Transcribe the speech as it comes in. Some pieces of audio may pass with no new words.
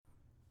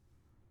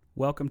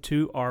Welcome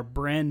to our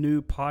brand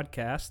new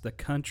podcast, The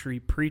Country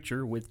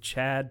Preacher with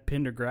Chadd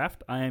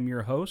Pendergraft. I am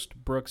your host,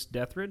 Brooks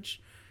Dethridge,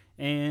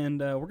 and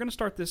we're going to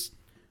start this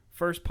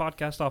first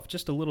podcast off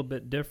just a little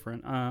bit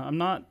different. I'm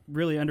not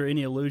really under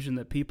any illusion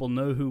that people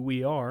know who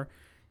we are,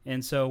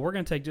 and so we're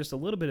going to take just a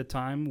little bit of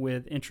time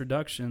with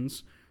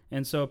introductions.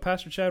 And so,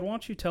 Pastor Chadd, why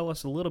don't you tell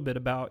us a little bit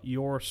about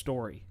your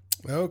story?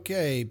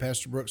 Okay,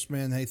 Pastor Brooks,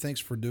 man. Hey, thanks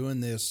for doing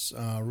this.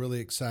 Really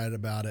excited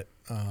about it.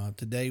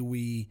 Today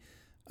we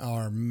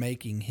are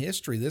making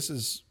history. This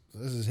is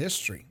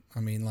history. I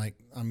mean, like,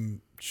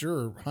 I'm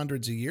sure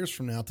hundreds of years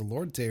from now, if the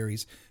Lord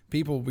tarries,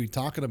 people will be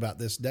talking about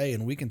this day,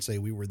 and we can say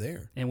we were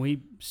there. And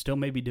we still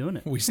may be doing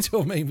it. We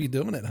still may be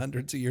doing it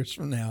hundreds of years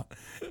from now.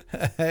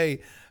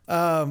 Hey,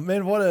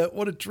 man,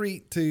 what a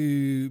treat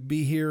to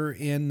be here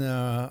in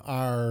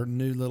our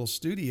new little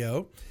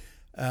studio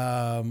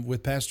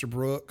with Pastor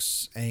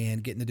Brooks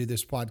and getting to do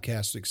this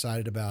podcast.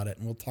 Excited about it,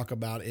 and we'll talk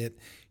about it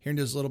here in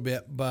just a little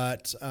bit.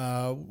 But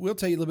we'll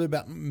tell you a little bit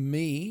about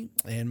me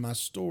and my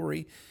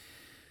story.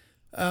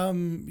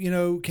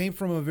 Came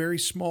from a very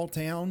small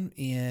town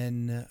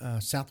in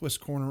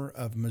southwest corner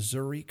of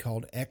Missouri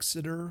called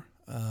Exeter,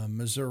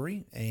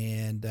 Missouri,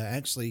 and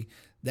actually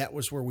that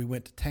was where we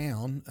went to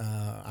town.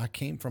 I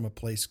came from a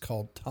place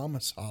called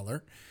Thomas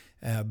Holler,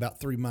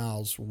 about 3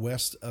 miles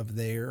west of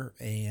there,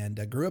 and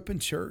I grew up in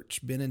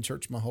church, been in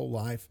church my whole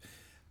life,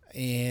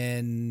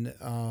 and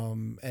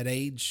at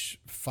age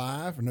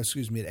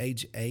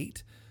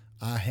 8,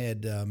 I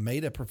had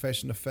made a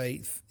profession of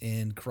faith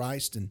in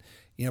Christ, and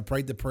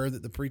prayed the prayer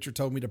that the preacher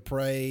told me to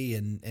pray,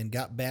 and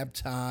got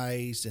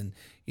baptized. And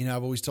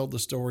I've always told the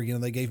story.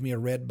 They gave me a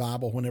red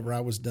Bible whenever I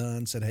was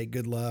done, said, "Hey,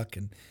 good luck."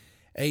 And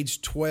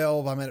age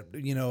 12, I'm at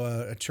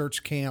a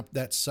church camp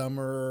that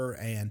summer,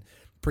 and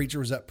preacher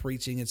was up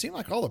preaching. It seemed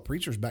like all the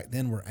preachers back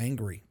then were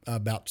angry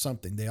about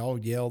something. They all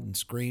yelled and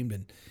screamed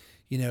and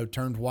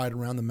turned white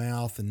around the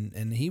mouth,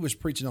 and he was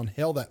preaching on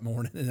hell that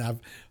morning. And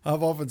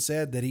I've often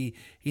said that he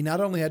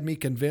not only had me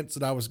convinced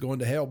that I was going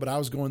to hell, but I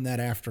was going that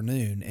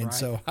afternoon. And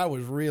so I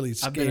was really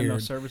scared. I've been in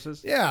those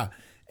services. Yeah.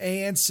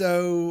 And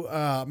so,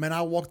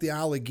 I walked the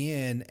aisle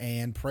again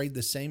and prayed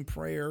the same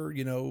prayer,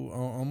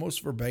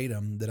 almost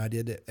verbatim that I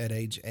did at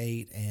age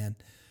 8. And,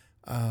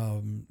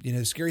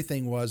 the scary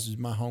thing was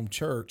my home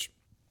church,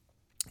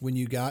 when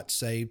you got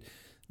saved,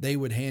 they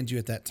would hand you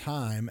at that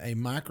time a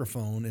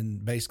microphone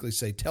and basically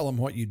say, "Tell them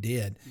what you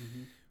did."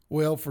 Mm-hmm.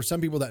 Well, for some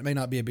people that may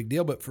not be a big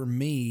deal, but for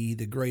me,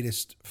 the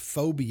greatest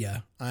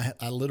phobia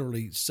I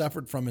literally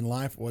suffered from in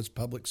life was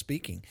public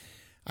speaking.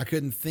 I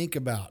couldn't think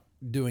about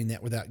doing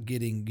that without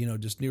getting,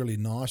 just nearly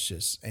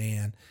nauseous.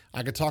 And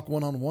I could talk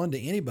one-on-one to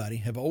anybody,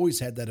 have always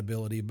had that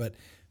ability, but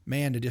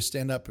man, to just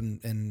stand up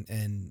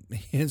and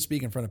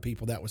speak in front of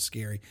people, that was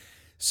scary.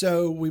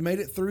 So we made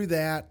it through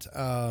that,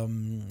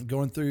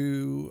 going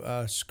through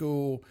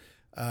school,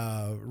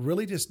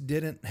 really just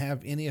didn't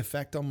have any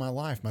effect on my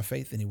life. My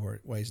faith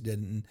anyways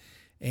didn't,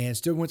 and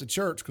still went to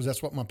church because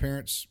that's what my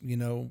parents,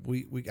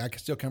 I could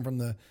still come from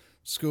the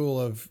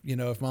school of,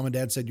 if mom and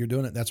dad said you're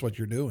doing it, that's what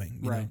you're doing.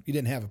 You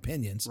didn't have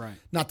opinions, right?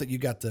 Not that you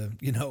got to,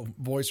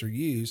 voice or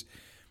use.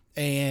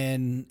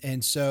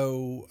 And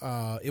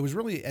so it was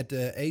really at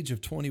the age of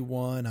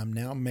 21. I'm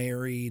now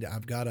married.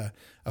 I've got a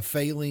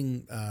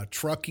failing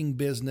trucking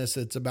business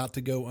that's about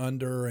to go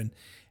under,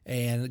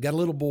 and got a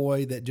little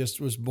boy that just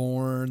was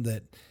born.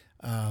 That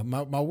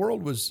my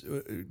world was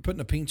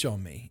putting a pinch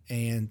on me,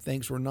 and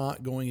things were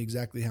not going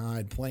exactly how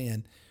I'd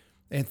planned.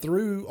 And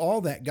through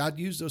all that, God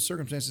used those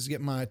circumstances to get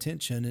my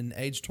attention. And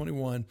age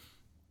 21,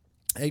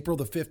 April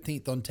the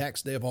 15th, on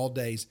tax day of all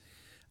days,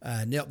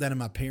 knelt down in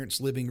my parents'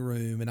 living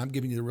room, and I'm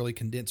giving you the really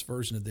condensed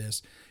version of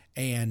this,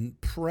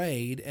 and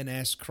prayed and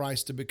asked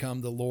Christ to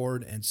become the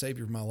Lord and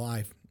Savior of my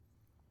life.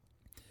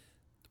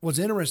 What's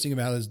interesting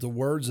about it is the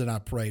words that I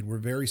prayed were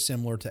very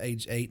similar to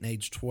age 8 and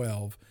age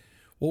 12.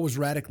 What was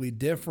radically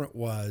different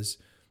was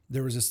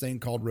there was this thing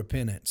called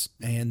repentance,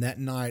 and that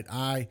night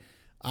I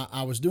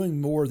was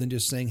doing more than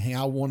just saying, "Hey,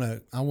 I want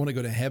to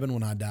go to heaven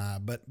when I die,"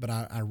 but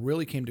I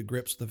really came to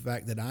grips with the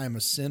fact that I am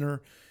a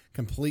sinner,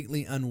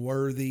 completely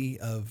unworthy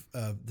of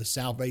the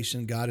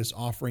salvation God is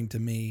offering to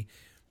me.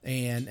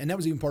 And that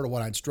was even part of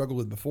what I'd struggled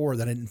with before,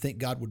 that I didn't think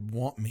God would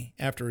want me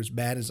after as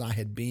bad as I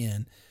had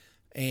been.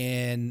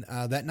 And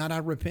that night I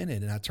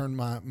repented, and I turned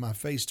my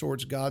face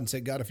towards God and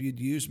said, "God, if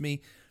you'd use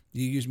me,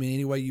 you use me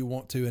any way you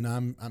want to."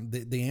 And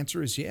the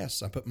answer is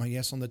yes. I put my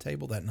yes on the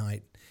table that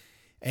night.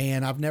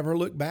 And I've never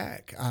looked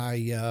back.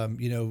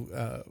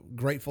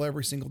 Grateful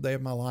every single day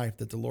of my life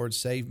that the Lord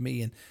saved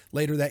me. And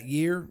later that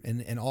year,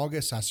 in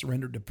August, I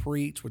surrendered to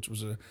preach, which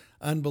was an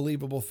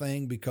unbelievable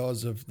thing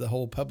because of the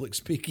whole public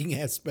speaking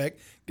aspect.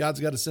 God's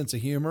got a sense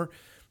of humor.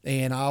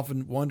 And I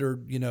often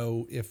wondered,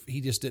 if he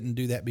just didn't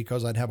do that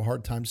because I'd have a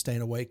hard time staying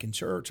awake in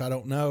church. I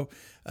don't know.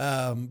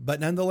 But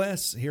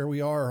nonetheless, here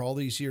we are all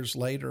these years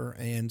later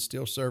and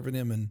still serving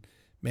him, and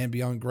man,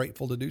 beyond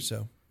grateful to do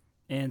so.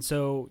 And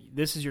so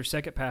this is your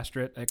second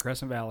pastorate at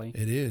Crescent Valley.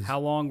 It is. How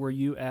long were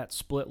you at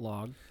Split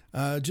Log?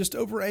 Just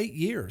over 8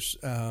 years.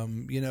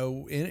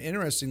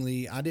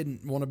 Interestingly, I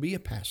didn't want to be a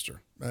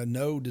pastor.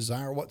 no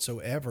desire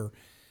whatsoever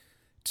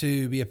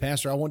to be a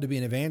pastor. I wanted to be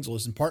an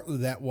evangelist, and partly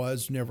that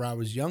was whenever I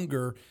was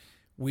younger,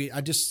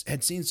 I just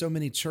had seen so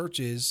many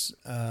churches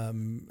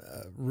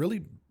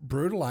really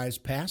brutalize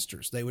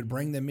pastors. They would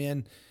bring them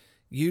in,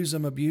 use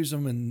them, abuse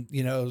them, and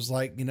it was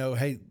like,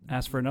 hey,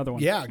 ask for another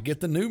one. Yeah, get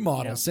the new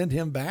model, send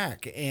him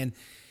back, and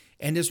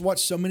just watch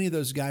so many of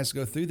those guys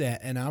go through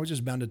that. And I was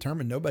just bound to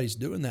determine nobody's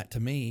doing that to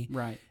me,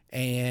 right?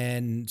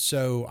 And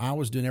so I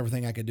was doing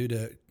everything I could do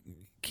to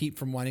keep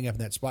from winding up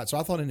in that spot. So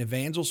I thought an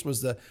evangelist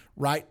was the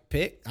right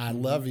pick. I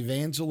love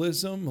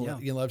evangelism.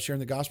 You love sharing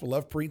the gospel,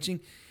 love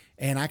preaching.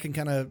 And I can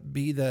kind of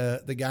be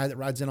the guy that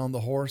rides in on the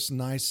horse,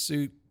 nice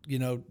suit,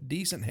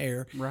 decent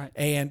hair, right,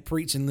 and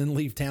preach and then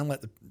leave town,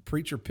 let the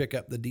preacher pick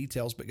up the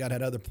details, but God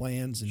had other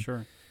plans. And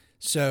sure.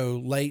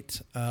 So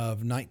late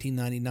of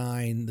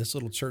 1999, this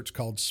little church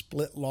called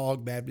Split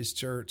Log Baptist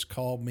Church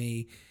called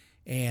me,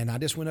 and I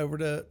just went over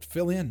to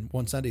fill in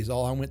one Sunday is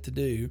all I went to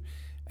do.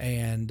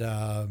 And,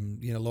 lo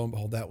and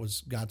behold, that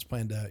was God's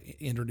plan to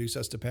introduce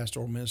us to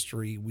pastoral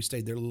ministry. We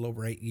stayed there a little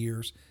over 8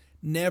 years.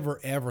 Never,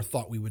 ever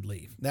thought we would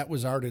leave. That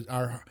was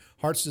our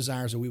heart's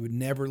desires, that we would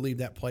never leave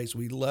that place.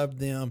 We loved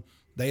them.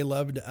 They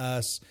loved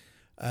us.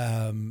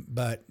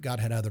 But God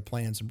had other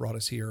plans and brought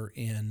us here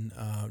in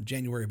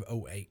January of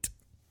 2008.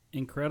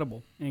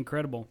 Incredible.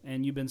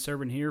 And you've been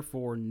serving here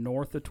for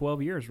north of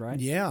 12 years, right?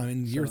 Yeah,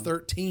 year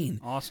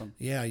 13. Awesome.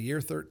 Yeah, year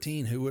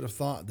 13. Who would have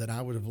thought that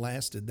I would have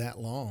lasted that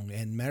long?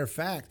 And matter of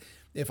fact,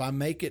 if I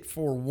make it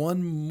for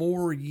one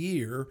more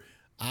year,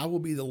 I will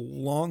be the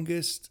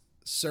longest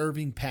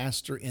serving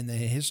pastor in the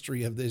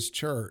history of this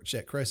church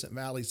at Crescent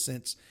Valley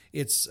since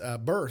its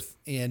birth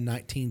in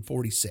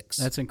 1946.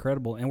 That's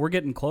incredible. And we're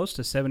getting close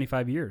to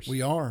 75 years.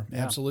 We are,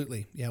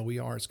 absolutely. Yeah, we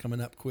are. It's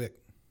coming up quick.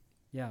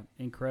 Yeah,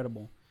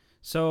 incredible.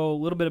 So a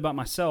little bit about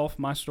myself,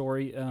 my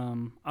story.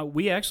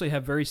 We actually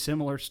have very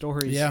similar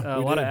stories. Yeah, a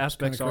lot of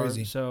aspects are.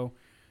 So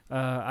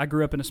I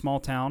grew up in a small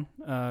town.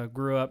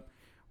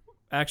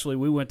 Actually,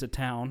 we went to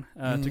town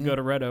to go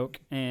to Red Oak,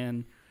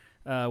 and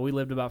we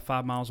lived about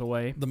 5 miles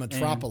away. The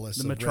metropolis.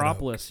 The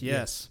metropolis,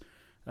 yes.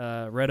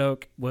 Red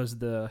Oak was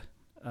the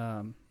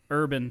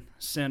urban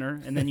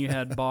center, and then you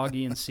had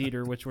Boggy and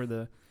Cedar, which were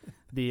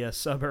the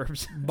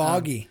suburbs.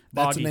 Boggy.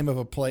 That's the name of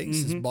a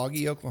place. Mm-hmm. It's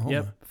Boggy, Oklahoma.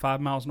 Yep, 5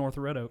 miles north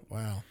of Red Oak.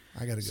 Wow.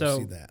 I got to go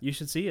see that. You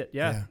should see it.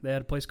 Yeah. They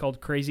had a place called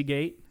Crazy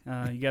Gate.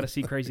 You got to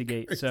see Crazy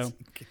Gate. So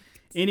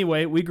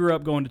anyway, we grew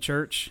up going to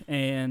church,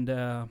 and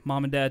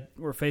Mom and Dad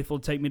were faithful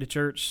to take me to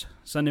church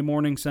Sunday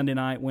morning, Sunday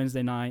night,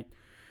 Wednesday night.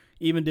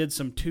 Even did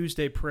some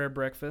Tuesday prayer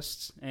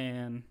breakfasts,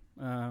 and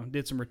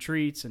did some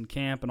retreats and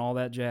camp and all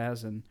that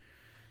jazz. And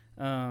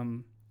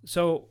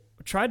so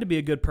tried to be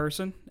a good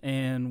person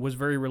and was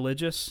very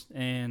religious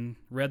and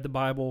read the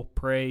Bible,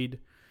 prayed.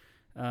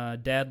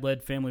 Dad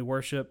led family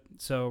worship,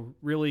 so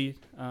really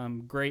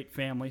great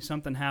family.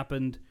 Something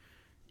happened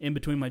in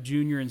between my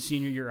junior and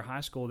senior year of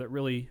high school that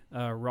really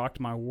rocked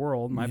my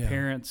world. My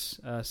parents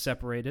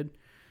separated,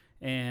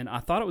 and I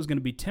thought it was going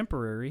to be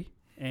temporary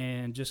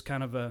and just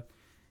kind of a,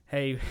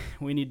 hey,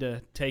 we need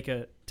to take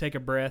a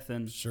breath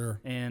and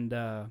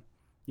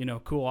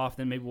cool off.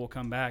 Then maybe we'll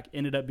come back.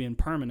 Ended up being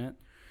permanent.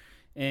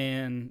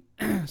 And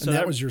so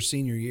that was your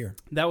senior year.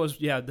 That was,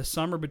 the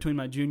summer between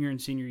my junior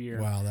and senior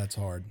year. Wow, that's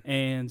hard.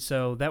 And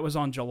so that was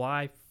on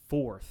July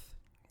 4th.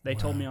 They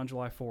told me on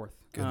July 4th,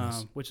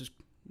 which is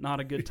not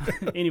a good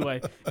time.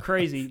 Anyway,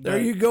 crazy. There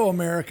you go,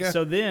 America.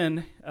 So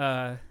then,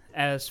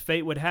 as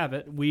fate would have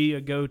it, we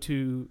go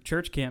to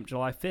church camp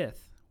July 5th.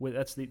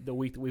 That's the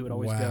week that we would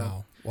always go.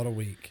 Wow, what a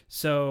week.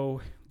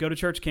 So go to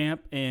church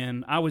camp,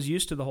 and I was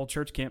used to the whole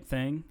church camp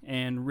thing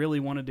and really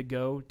wanted to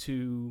go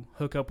to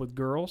hook up with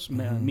girls,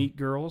 meet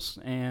girls,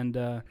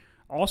 and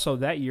also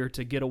that year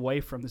to get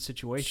away from the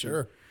situation.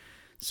 Sure.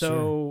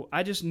 So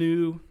I just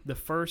knew the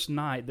first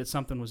night that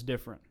something was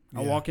different.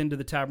 I walk into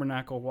the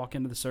tabernacle, walk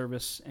into the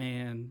service,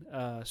 and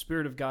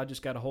Spirit of God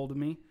just got a hold of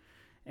me,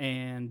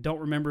 and don't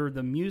remember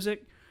the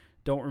music,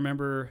 don't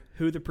remember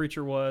who the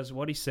preacher was,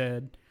 what he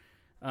said,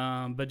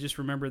 but just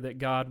remember that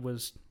God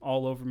was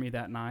all over me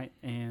that night,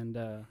 and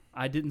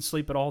I didn't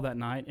sleep at all that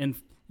night. And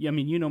I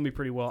mean, you know me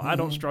pretty well. I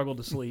don't struggle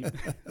to sleep,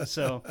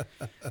 so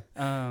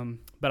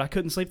but I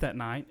couldn't sleep that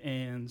night,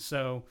 and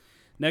so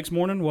next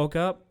morning woke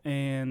up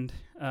and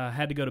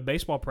had to go to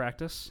baseball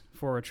practice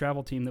for a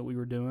travel team that we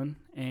were doing,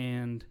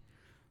 and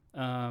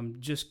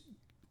just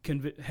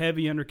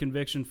heavy under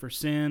conviction for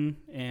sin,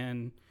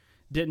 and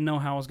didn't know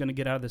how I was going to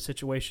get out of the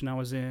situation I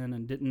was in,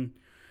 and didn't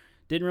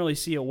really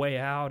see a way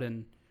out.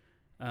 And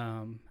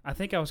I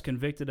think I was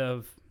convicted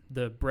of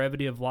the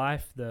brevity of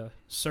life, the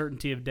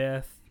certainty of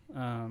death,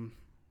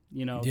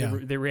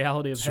 the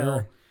reality of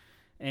hell.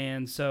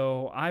 And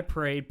so I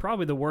prayed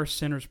probably the worst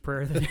sinner's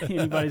prayer that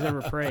anybody's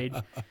ever prayed.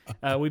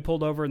 We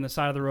pulled over in the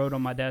side of the road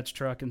on my dad's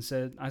truck and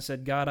I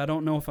said, God, I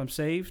don't know if I'm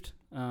saved,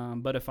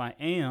 but if I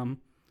am,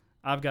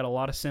 I've got a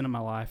lot of sin in my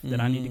life that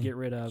I need to get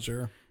rid of.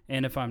 Sure.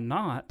 And if I'm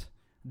not,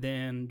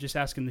 then just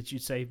asking that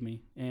you'd save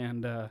me.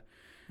 And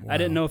I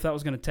didn't know if that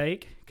was going to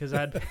take, because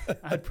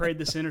I'd prayed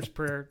the sinner's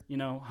prayer,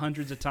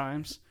 hundreds of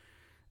times.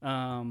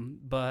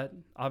 But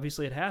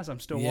obviously it has. I'm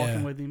still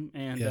walking with him.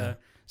 And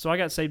so I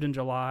got saved in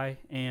July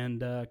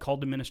and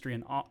called to ministry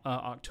in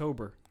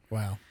October.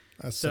 Wow.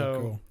 That's so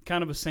cool.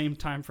 Kind of the same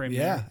time frame.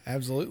 Yeah, there.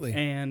 absolutely.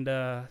 And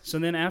so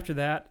then after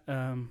that,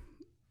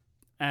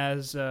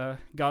 as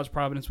God's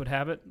providence would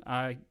have it,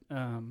 I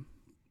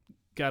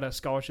got a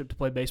scholarship to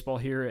play baseball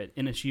here at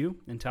NSU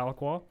in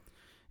Tahlequah,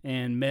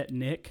 and met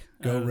Nick,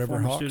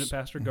 former student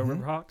pastor, Go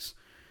River Hawks.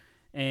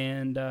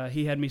 And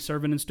he had me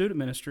serving in student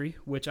ministry,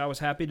 which I was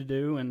happy to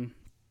do, and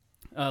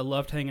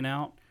loved hanging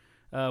out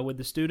with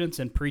the students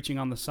and preaching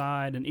on the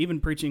side, and even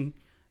preaching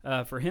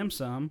for him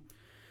some.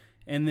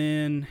 And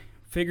then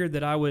figured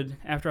that I would,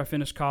 after I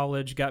finished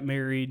college, got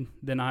married,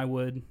 then I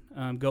would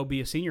go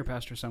be a senior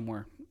pastor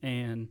somewhere.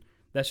 And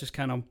that's just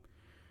kind of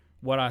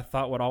what I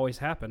thought would always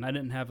happen. I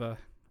didn't have a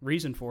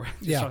reason for it.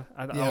 So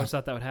I always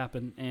thought that would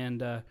happen.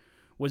 And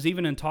was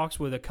even in talks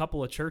with a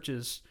couple of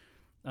churches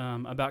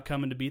about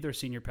coming to be their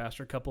senior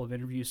pastor, a couple of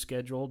interviews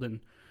scheduled. And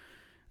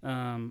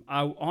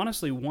I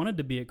honestly wanted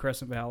to be at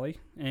Crescent Valley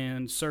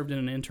and served in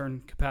an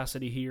intern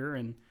capacity here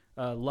and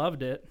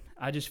loved it.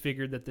 I just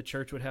figured that the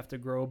church would have to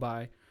grow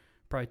by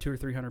probably 200 or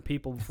 300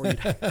 people before you'd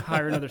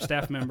hire another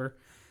staff member.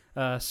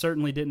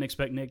 Certainly didn't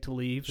expect Nick to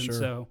leave. And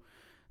so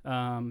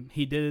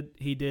he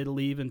did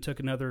leave and took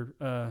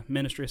another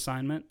ministry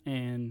assignment.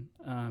 And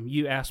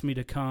you asked me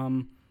to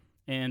come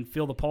and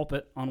fill the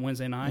pulpit on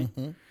Wednesday night.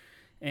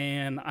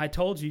 And I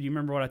told you, do you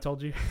remember what I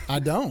told you? I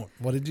don't.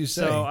 What did you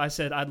say? So I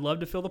said, I'd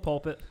love to fill the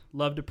pulpit,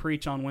 love to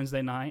preach on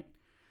Wednesday night,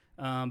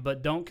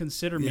 but don't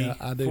consider me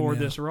for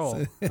this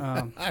role.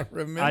 I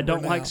remember I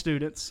don't now. like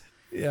students.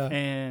 Yeah.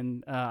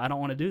 And I don't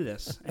want to do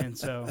this. And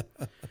so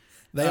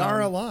they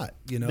are a lot,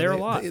 you know. They're a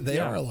lot. They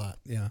are a lot.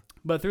 Yeah.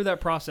 But through that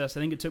process, I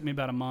think it took me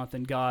about a month,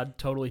 and God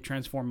totally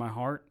transformed my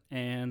heart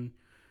and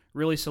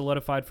really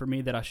solidified for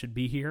me that I should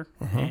be here.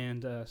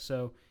 And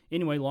so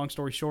anyway, long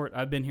story short,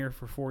 I've been here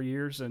for 4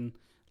 years and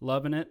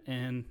loving it,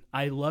 and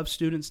I love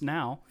students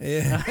now.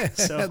 Yeah.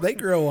 So they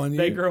grow on you.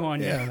 They grow on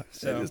you. Yeah.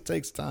 So it just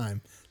takes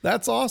time.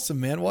 That's awesome,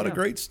 man. What a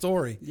great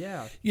story.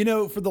 Yeah. You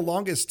know, for the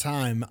longest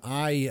time,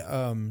 I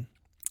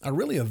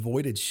really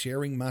avoided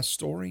sharing my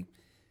story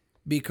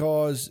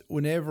because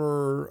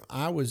whenever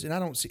I was, and I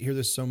don't hear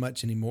this so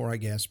much anymore, I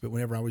guess, but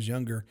whenever I was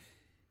younger,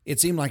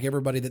 it seemed like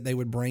everybody that they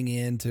would bring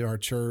into our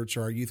church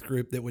or our youth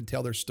group that would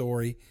tell their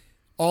story,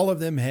 all of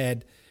them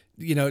had,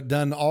 you know,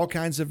 done all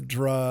kinds of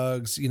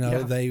drugs. You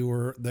know, they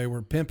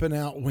were pimping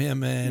out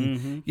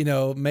women. You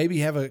know, maybe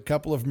have a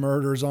couple of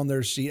murders on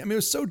their sheet. I mean, it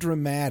was so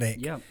dramatic.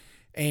 Yeah.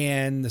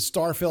 And the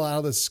star fell out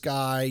of the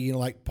sky. You know,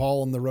 like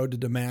Paul on the road to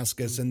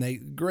Damascus,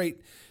 and great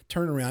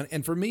turnaround.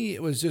 And for me,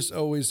 it was just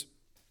always,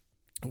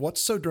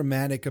 what's so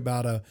dramatic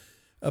about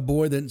a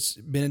boy that's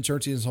been in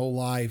church his whole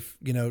life?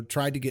 You know,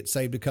 tried to get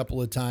saved a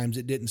couple of times,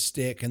 it didn't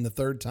stick, and the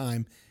third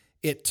time,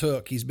 it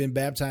took. He's been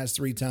baptized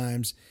 3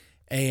 times.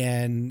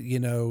 And, you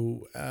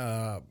know,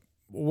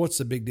 what's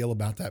the big deal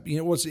about that? You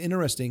know, what's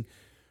interesting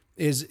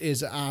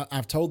is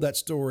I've told that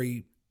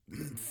story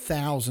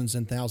thousands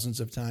and thousands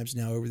of times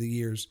now over the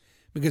years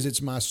because it's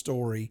my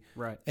story.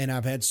 Right. And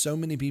I've had so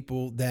many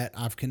people that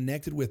I've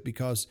connected with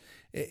because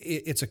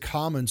it's a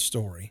common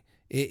story.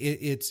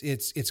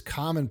 It's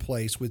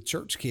commonplace with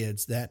church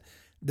kids that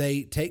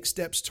they take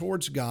steps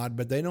towards God,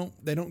 but they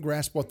don't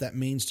grasp what that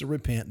means to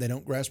repent. They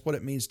don't grasp what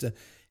it means to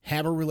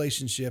have a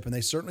relationship, and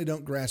they certainly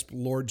don't grasp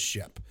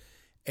lordship.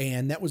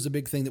 And that was the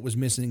big thing that was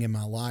missing in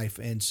my life.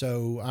 And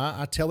so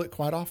I tell it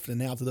quite often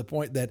now, to the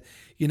point that,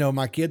 you know,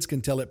 my kids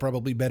can tell it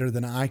probably better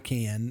than I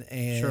can.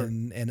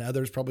 And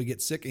others probably get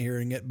sick of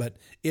hearing it, but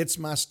it's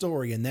my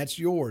story and that's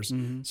yours.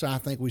 So I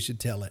think we should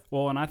tell it.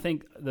 Well, and I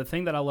think the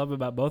thing that I love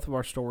about both of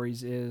our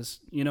stories is,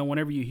 you know,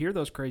 whenever you hear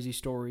those crazy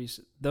stories,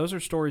 those are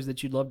stories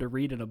that you'd love to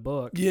read in a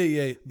book.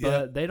 Yeah.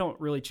 But they don't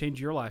really change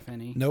your life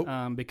any. Nope.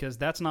 Because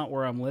that's not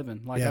where I'm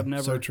living. Like I've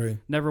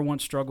never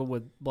once struggled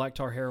with black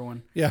tar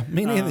heroin. Yeah,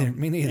 me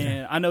neither.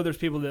 And I know there's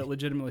people that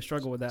legitimately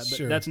struggle with that,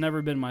 but that's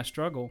never been my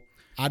struggle.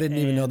 I didn't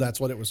even know that's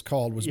what it was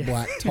called, was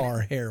black tar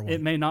heroin.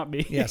 It may not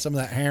be. Yeah, some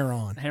of that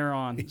heroin.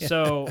 Yeah.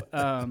 So,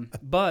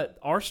 but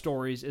our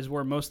stories is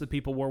where most of the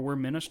people where we're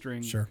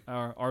ministering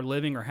are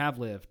living or have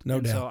lived. No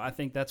doubt. So I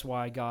think that's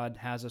why God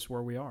has us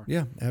where we are.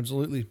 Yeah,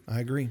 absolutely. I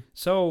agree.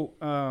 So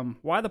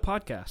why the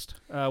podcast?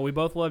 We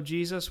both love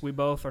Jesus. We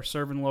both are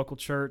serving local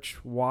church.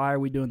 Why are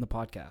we doing the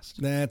podcast?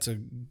 That's a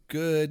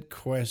good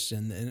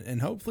question.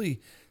 And hopefully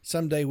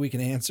someday we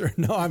can answer.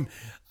 No,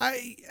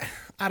 I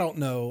don't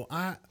know.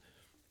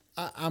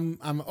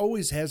 I'm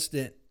always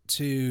hesitant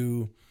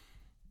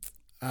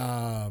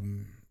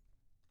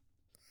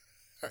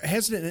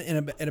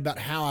about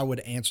how I would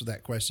answer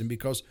that question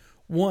because,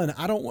 one,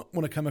 I don't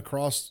want to come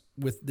across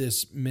with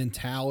this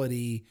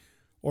mentality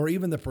or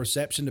even the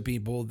perception to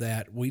people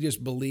that we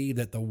just believe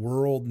that the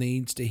world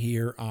needs to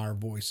hear our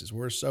voices.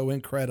 We're so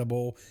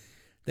incredible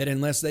that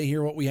unless they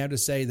hear what we have to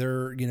say,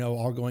 they're, you know,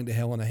 all going to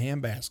hell in a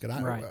handbasket.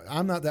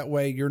 I'm not that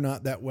way. You're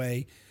not that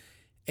way.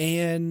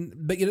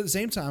 But yet at the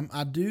same time,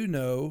 I do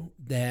know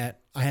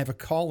that I have a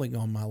calling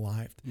on my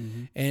life,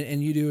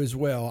 and you do as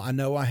well. I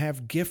know I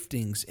have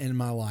giftings in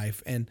my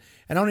life, and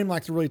I don't even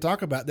like to really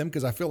talk about them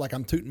because I feel like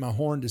I'm tooting my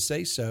horn to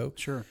say so.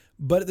 Sure.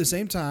 But at the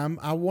same time,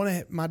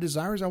 my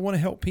desire is I want to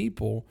help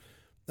people.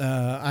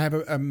 I have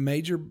a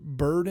major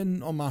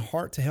burden on my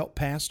heart to help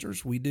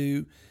pastors. We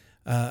do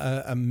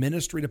a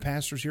ministry to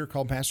pastors here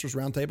called Pastors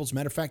Roundtable. As a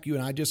matter of fact, you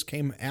and I just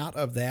came out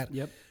of that.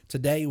 Yep.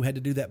 Today we had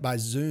to do that by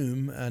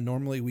Zoom.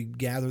 Normally we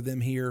gather them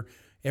here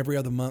every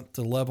other month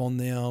to love on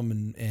them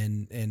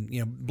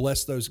and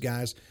bless those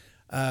guys.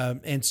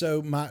 And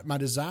so my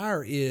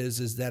desire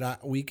is that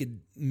we could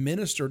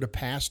minister to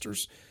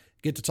pastors,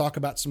 get to talk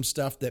about some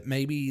stuff that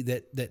maybe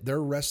that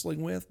they're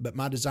wrestling with. But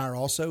my desire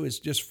also is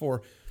just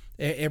for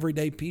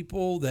everyday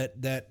people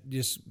that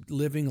just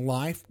living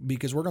life,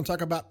 because we're going to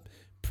talk about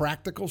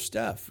practical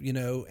stuff,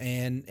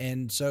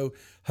 and so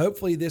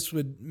hopefully this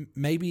would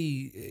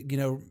maybe,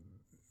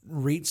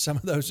 reach some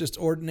of those just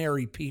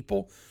ordinary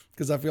people,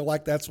 because I feel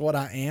like that's what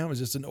I am, is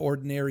just an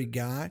ordinary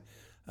guy.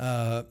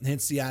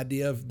 Hence the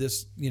idea of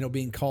this,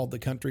 being called the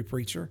country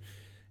preacher.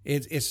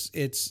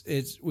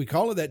 It's we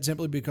call it that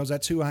simply because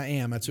that's who I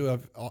am. That's who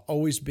I've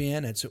always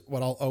been. It's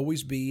what I'll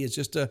always be. It's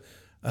just a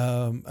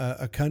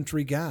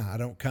country guy. I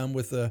don't come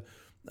with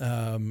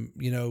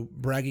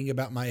bragging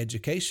about my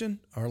education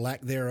or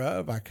lack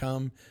thereof. I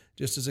come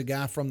just as a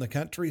guy from the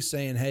country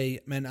saying,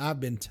 hey, man, I've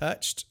been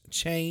touched,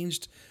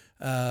 changed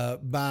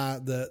by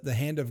the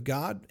hand of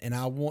God, and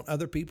I want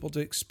other people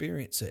to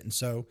experience it. And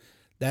so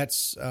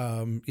that's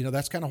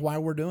kind of why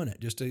we're doing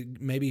it, just to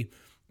maybe,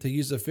 to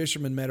use the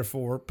fisherman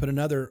metaphor, put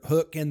another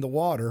hook in the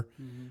water,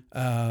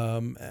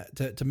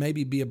 to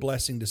maybe be a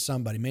blessing to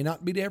somebody. May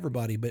not be to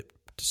everybody, but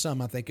to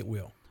some, I think it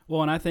will.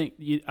 Well, and I think,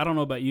 I don't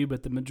know about you,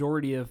 but the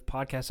majority of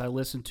podcasts I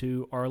listen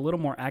to are a little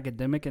more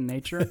academic in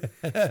nature.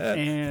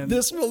 And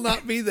this will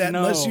not be that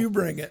unless you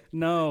bring it.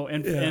 No,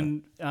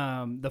 and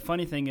the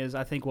funny thing is,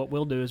 I think what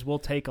we'll do is we'll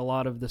take a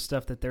lot of the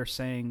stuff that they're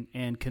saying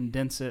and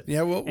condense it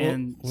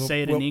and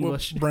say it in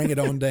English. We'll bring it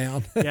on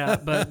down. Yeah,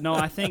 but no,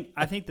 I think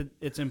that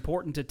it's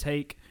important to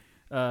take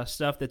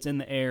stuff that's in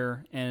the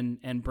air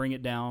and bring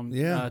it down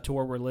to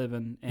where we're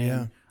living.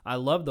 And I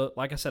love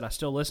like I said, I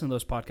still listen to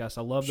those podcasts.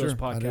 I love those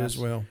podcasts. I do as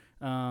well.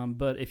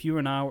 But if you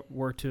and I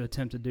were to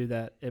attempt to do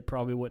that, it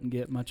probably wouldn't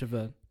get much of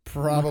a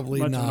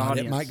probably much not.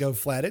 It might go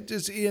flat. It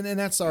just and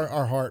that's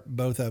our heart,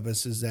 both of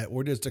us, is that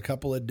we're just a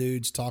couple of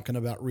dudes talking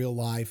about real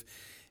life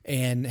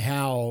and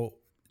how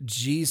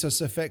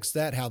Jesus affects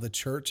that, how the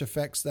church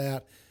affects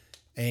that,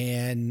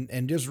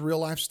 and just real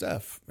life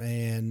stuff.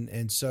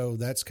 And so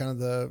that's kind of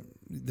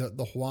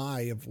the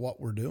why of what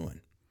we're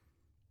doing.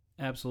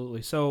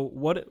 Absolutely. So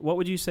what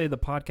would you say the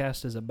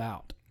podcast is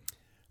about?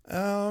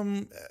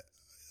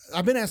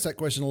 I've been asked that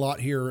question a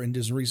lot here in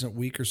this recent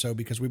week or so,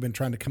 because we've been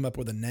trying to come up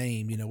with a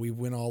name. We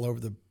went all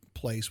over the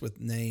place with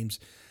names.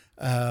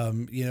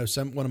 One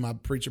of my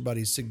preacher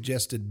buddies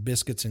suggested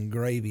Biscuits and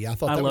Gravy. I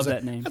love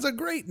that name. That's a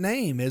great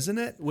name, isn't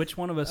it? Which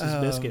one of us is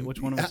Biscuit? Which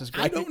one of us is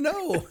Gravy? I don't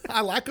know.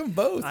 I like them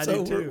both. I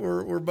do too.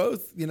 We're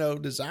both,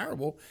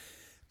 desirable.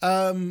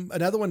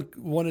 Another one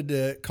wanted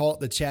to call it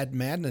the Chadd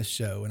Madness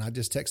Show, and I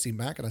just texted him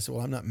back and I said,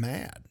 well, I'm not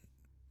mad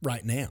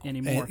right now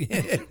anymore.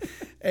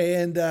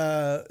 And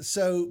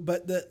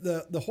but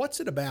the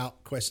what's it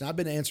about question, I've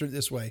been answering it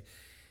this way.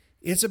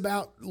 It's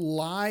about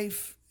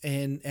life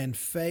and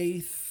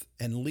faith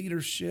and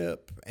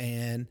leadership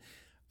and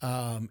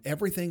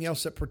everything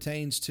else that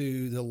pertains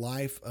to the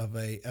life of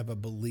a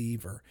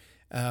believer.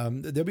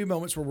 There'll be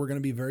moments where we're going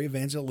to be very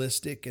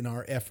evangelistic in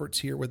our efforts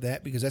here with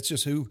that, because that's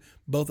just who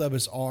both of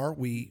us are.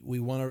 We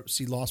want to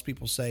see lost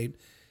people saved,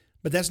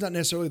 but that's not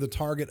necessarily the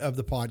target of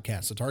the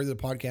podcast. The target of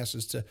the podcast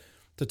is to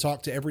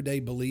talk to everyday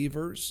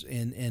believers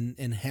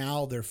and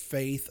how their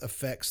faith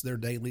affects their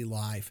daily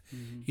life.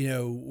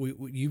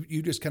 Mm-hmm.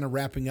 You just kind of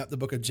wrapping up the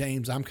book of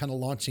James. I'm kind of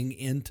launching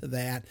into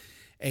that.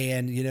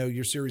 And,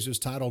 your series was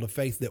titled A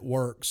Faith That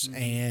Works.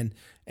 Mm-hmm.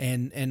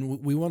 And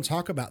we want to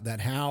talk about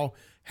that. How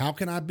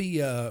can I be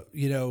a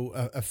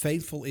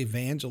faithful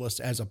evangelist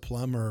as a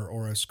plumber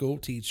or a school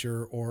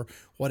teacher or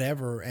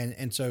whatever?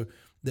 And so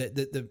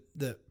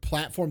the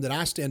platform that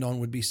I stand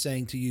on would be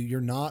saying to you, you're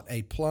not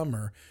a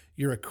plumber.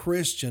 You're a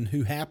Christian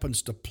who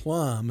happens to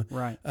plumb.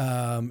 Right.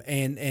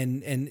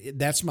 And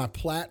that's my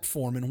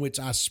platform in which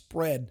I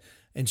spread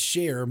and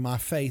share my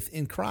faith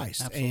in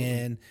Christ.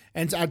 Absolutely.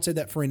 And I'd say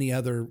that for any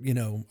other,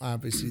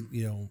 obviously,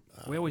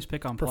 we always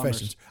pick on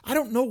professions. Plumbers. I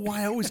don't know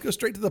why I always go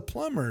straight to the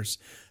plumbers.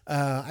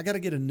 I got to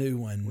get a new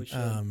one. We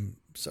should.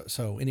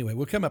 So anyway,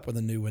 we'll come up with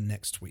a new one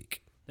next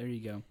week. There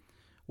you go.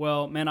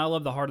 Well, man, I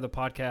love the heart of the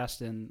podcast,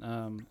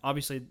 and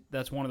obviously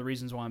that's one of the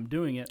reasons why I'm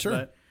doing it. Sure.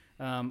 But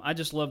I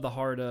just love the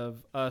heart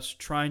of us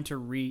trying to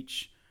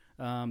reach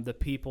the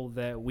people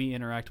that we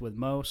interact with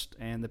most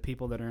and the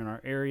people that are in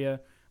our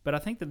area. But I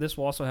think that this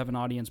will also have an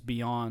audience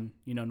beyond,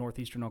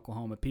 northeastern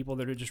Oklahoma, people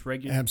that are just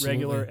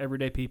regular,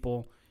 everyday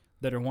people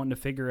that are wanting to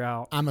figure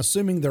out. I'm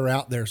assuming they're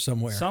out there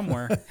somewhere.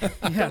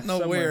 I don't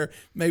know where.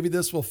 Maybe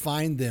this will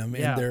find them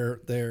in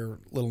their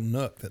little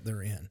nook that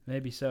they're in.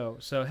 Maybe so.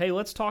 So, hey,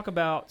 let's talk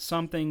about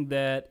something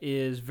that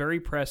is very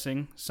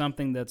pressing,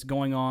 something that's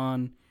going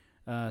on,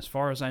 as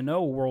far as I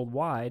know,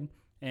 worldwide.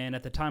 And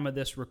at the time of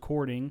this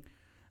recording,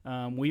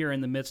 we are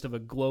in the midst of a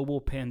global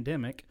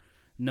pandemic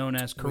known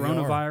as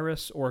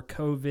coronavirus or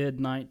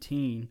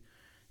COVID-19.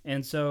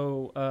 And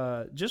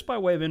so just by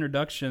way of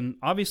introduction,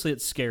 obviously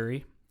it's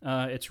scary.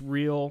 It's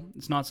real.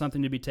 It's not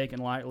something to be taken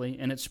lightly,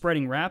 and it's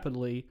spreading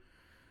rapidly.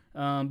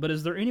 But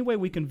is there any way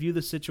we can view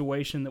the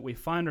situation that we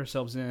find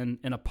ourselves in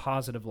a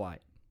positive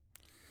light?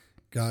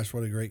 Gosh,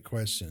 what a great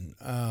question.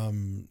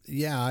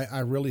 I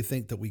really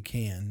think that we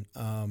can.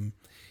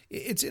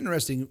 It's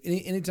interesting.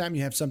 Anytime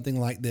you have something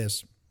like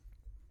this,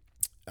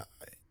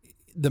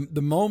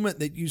 the moment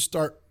that you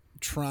start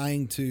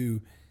trying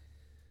to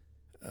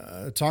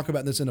talk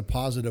about this in a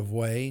positive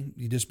way,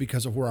 just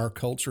because of where our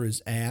culture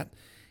is at,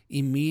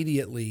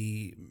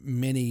 immediately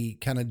many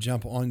kind of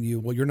jump on you.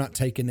 Well, you're not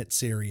taking it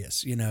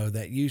serious,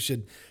 that you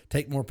should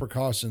take more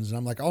precautions. And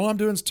I'm like, all I'm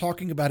doing is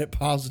talking about it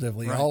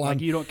positively.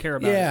 Right. You don't care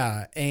about it.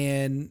 Yeah.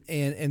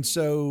 And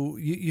so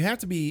you have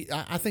to be,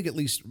 I think, at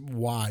least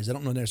wise. I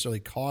don't know necessarily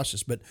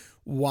cautious, but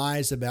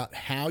wise about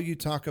how you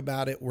talk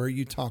about it, where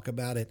you talk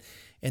about it,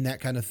 and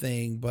that kind of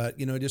thing. But,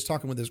 just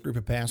talking with this group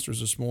of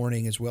pastors this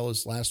morning, as well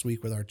as last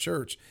week with our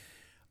church,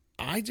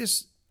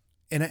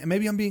 and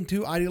maybe I'm being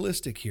too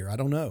idealistic here. I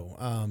don't know.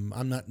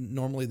 I'm not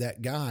normally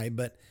that guy,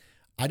 but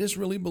I just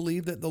really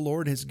believe that the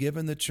Lord has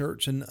given the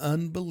church an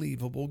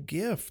unbelievable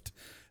gift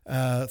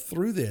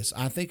through this.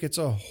 I think it's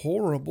a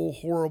horrible,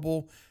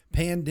 horrible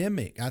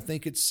pandemic. I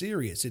think it's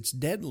serious. It's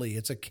deadly.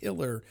 It's a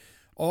killer.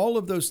 All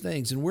of those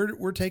things. And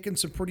we're taking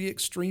some pretty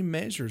extreme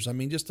measures. I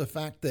mean, just the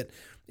fact that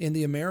in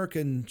the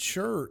American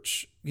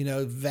church,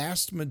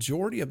 vast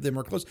majority of them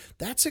are closed.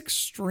 That's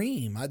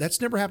extreme.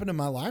 That's never happened in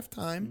my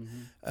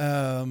lifetime.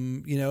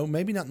 Mm-hmm.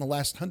 Maybe not in the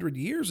last 100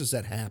 years has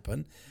that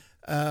happened.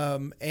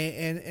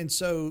 And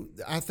so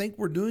I think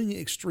we're doing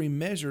extreme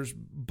measures,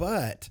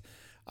 but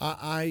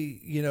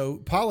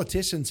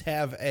politicians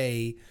have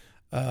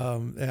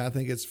and I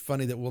think it's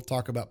funny that we'll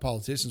talk about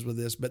politicians with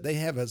this, but they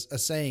have a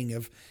saying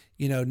of,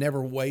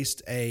 never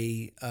waste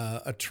a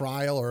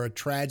trial or a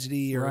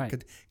tragedy or a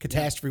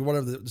catastrophe,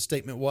 whatever the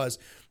statement was.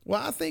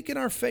 Well, I think in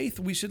our faith,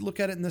 we should look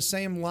at it in the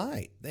same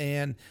light.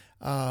 And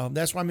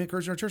that's why I'm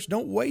encouraging our church,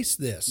 don't waste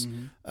this.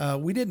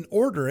 Mm-hmm. We didn't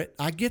order it.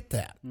 I get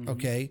that. Mm-hmm.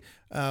 Okay.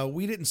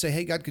 We didn't say,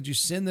 hey, God, could you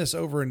send this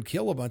over and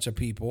kill a bunch of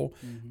people?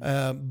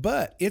 Mm-hmm.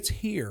 But it's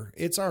here.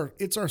 It's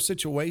our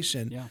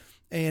situation. Yeah.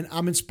 And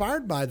I'm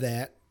inspired by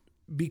that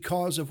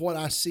because of what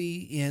I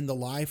see in the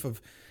life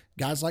of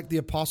guys like the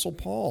Apostle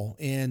Paul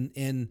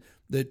in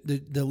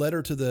the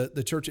letter to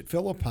the church at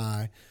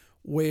Philippi,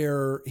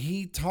 where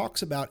he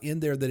talks about in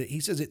there that he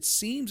says, it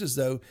seems as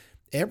though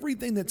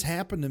everything that's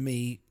happened to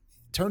me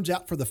turns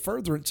out for the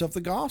furtherance of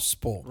the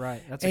gospel.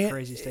 Right. That's a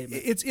crazy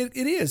statement.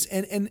 It is.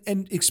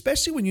 And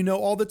especially when you know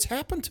all that's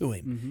happened to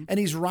him. Mm-hmm. And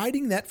he's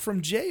writing that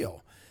from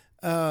jail.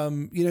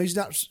 He's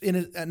not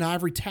in an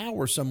ivory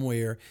tower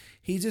somewhere.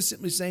 He's just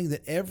simply saying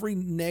that every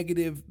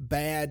negative,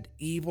 bad,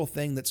 evil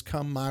thing that's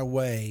come my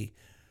way,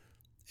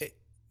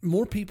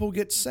 more people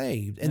get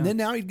saved. And then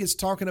now he gets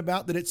talking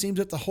about that it seems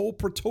that the whole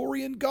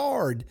Praetorian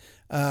Guard,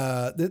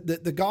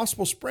 the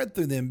gospel spread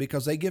through them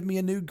because they give me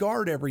a new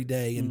guard every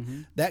day.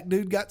 And that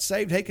dude got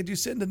saved. Hey, could you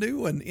send a new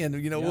one? And,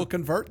 we'll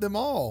convert them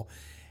all.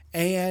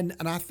 And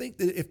I think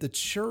that if the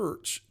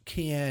church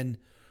can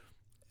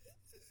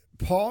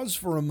pause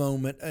for a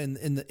moment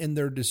in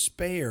their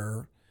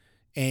despair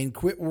and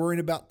quit worrying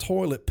about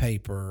toilet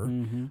paper,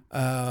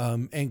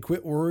 and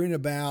quit worrying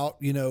about,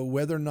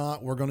 whether or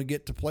not we're going to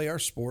get to play our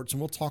sports. And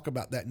we'll talk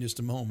about that in just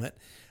a moment.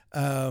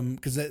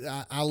 Because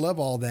I love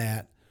all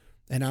that.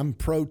 And I'm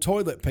pro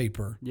toilet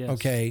paper. Yes.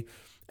 Okay.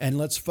 And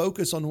let's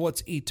focus on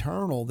what's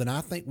eternal. Then I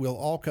think we'll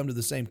all come to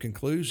the same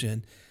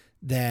conclusion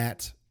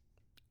that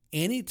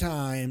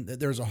anytime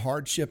that there's a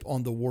hardship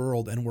on the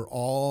world and we're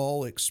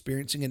all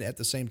experiencing it at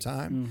the same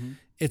time,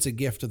 it's a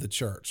gift to the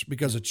church,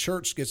 because a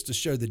church gets to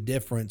show the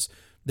difference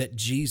that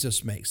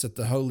Jesus makes, that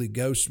the Holy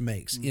Ghost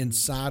makes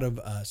inside of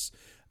us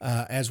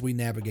as we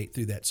navigate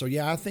through that. So,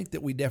 I think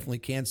that we definitely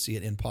can see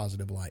it in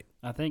positive light.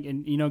 I think,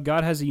 and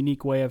God has a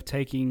unique way of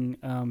taking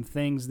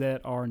things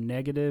that are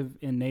negative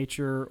in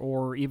nature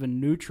or even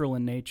neutral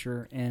in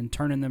nature and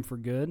turning them for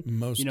good.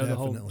 Most definitely. The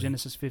whole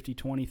Genesis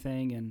 50:20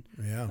 thing, and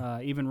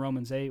even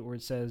Romans 8, where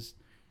it says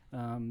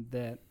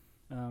that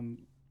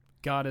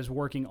God is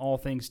working all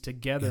things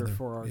together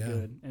for our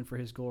good and for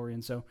His glory.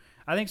 And so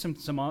I think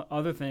some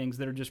other things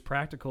that are just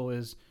practical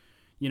is,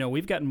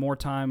 we've gotten more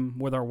time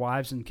with our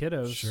wives and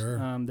kiddos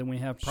than we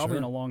have probably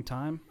in a long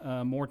time.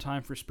 More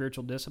time for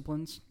spiritual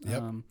disciplines.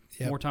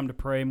 More time to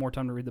pray, more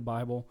time to read the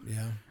Bible.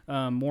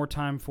 More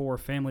time for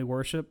family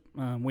worship.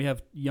 We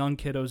have young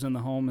kiddos in the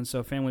home, and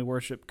so family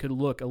worship could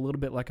look a little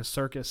bit like a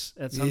circus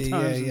at some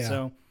times. And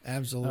so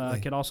absolutely,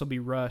 it could also be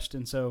rushed.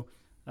 And so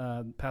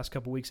Past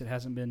couple weeks, it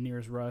hasn't been near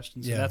as rushed,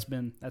 and so Yeah. that's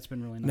been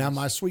really nice. Now,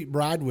 my sweet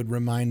bride would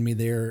remind me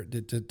there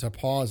to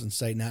pause and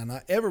say,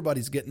 now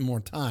everybody's getting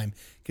more time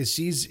because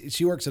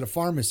she works at a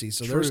pharmacy,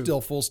 so they're True.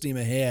 still full steam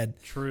ahead.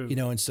 True.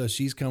 And so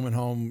she's coming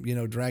home,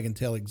 dragging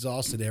tail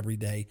exhausted every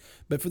day.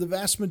 But for the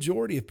vast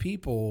majority of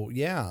people,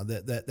 yeah,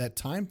 that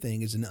time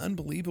thing is an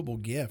unbelievable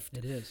gift.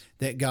 It is.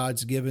 That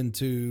God's given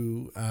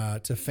to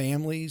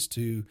families,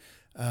 to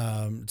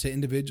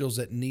individuals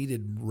that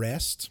needed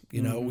rest.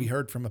 We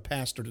heard from a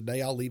pastor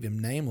today, I'll leave him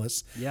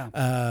nameless,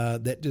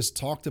 that just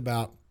talked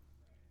about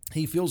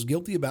he feels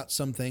guilty about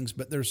some things,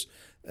 but there's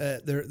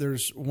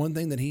one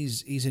thing that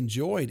he's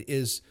enjoyed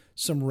is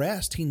some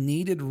rest. He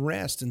needed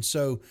rest. And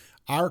so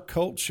our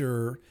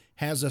culture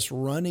has us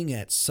running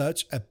at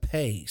such a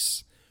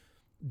pace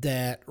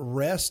that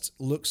rest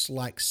looks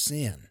like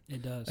sin.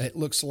 It does. It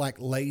looks like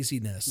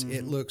laziness.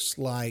 It looks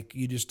like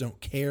you just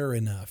don't care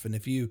enough. And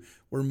if you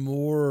were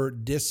more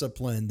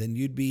disciplined, then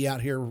you'd be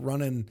out here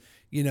running,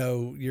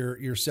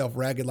 yourself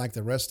ragged like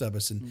the rest of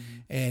us.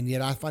 And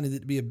yet I find it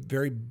to be a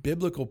very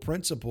biblical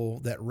principle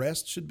that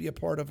rest should be a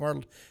part of our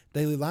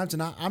daily lives.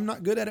 And I'm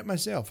not good at it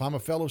myself. I'm a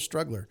fellow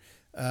struggler.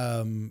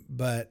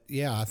 But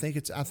yeah, I think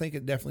it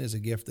definitely is a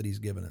gift that he's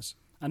given us.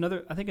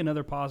 I think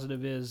another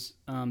positive is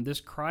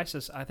this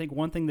crisis. I think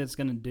one thing that's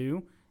going to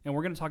do, and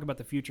we're going to talk about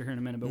the future here in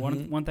a minute, but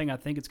one thing I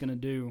think it's going to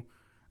do,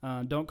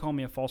 don't call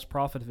me a false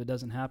prophet if it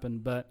doesn't happen,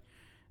 but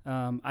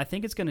I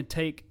think it's going to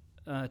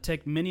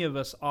take many of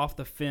us off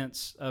the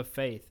fence of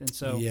faith. And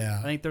so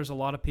I think there's a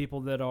lot of people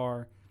that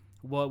are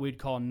what we'd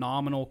call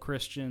nominal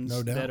Christians,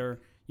 no doubt, that are,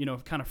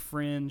 kind of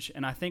fringe.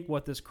 And I think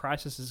what this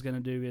crisis is going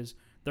to do is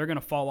they're going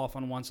to fall off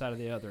on one side or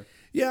the other.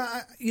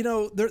 Yeah,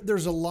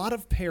 there's a lot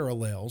of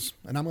parallels,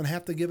 and I'm going to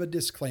have to give a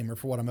disclaimer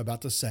for what I'm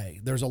about to say.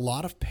 There's a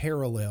lot of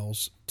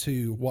parallels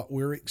to what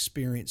we're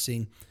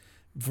experiencing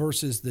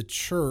versus the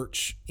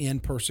church in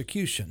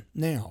persecution.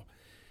 Now,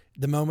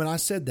 the moment I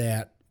said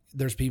that,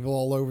 there's people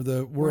all over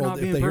the world,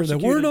 if they hear that,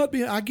 we're not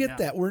being, I get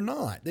that, we're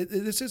not.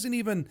 This isn't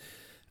even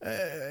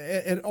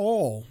at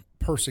all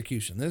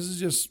persecution. This is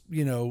just,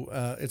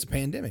 it's a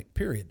pandemic,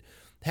 period.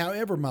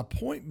 However, my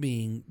point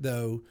being,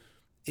 though,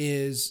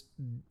 is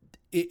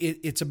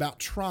it's about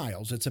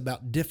trials. It's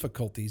about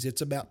difficulties.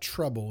 It's about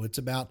trouble. It's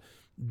about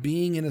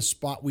being in a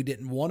spot we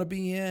didn't want to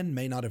be in,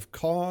 may not have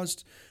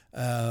caused,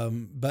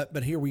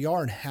 but here we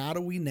are, and how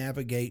do we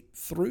navigate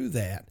through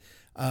that?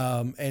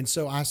 And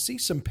so I see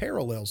some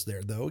parallels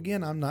there, though.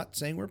 Again, I'm not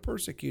saying we're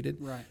persecuted.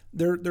 Right.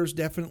 There's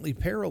definitely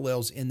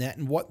parallels in that,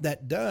 and what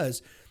that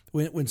does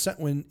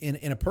when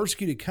in a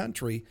persecuted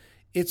country,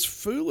 it's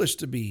foolish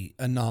to be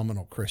a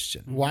nominal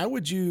Christian. Why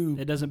would you?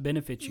 It doesn't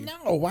benefit you.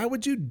 No. Why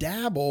would you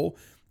dabble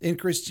in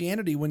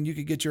Christianity when you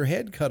could get your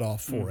head cut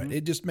off for it?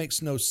 It just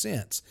makes no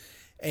sense.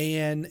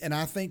 And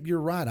I think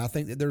you're right. I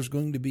think that there's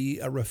going to be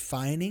a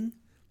refining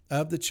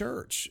of the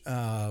church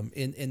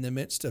in the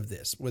midst of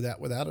this,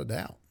 without a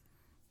doubt.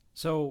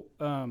 So,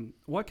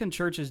 what can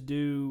churches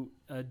do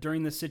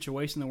during this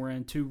situation that we're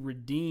in to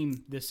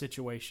redeem this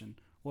situation?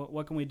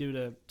 What can we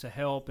do to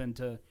help and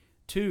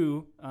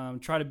to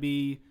try to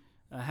be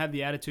have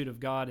the attitude of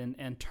God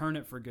and turn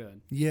it for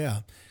good? Yeah,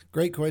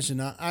 great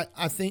question.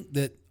 I think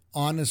that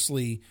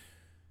honestly,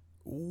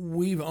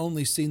 we've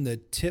only seen the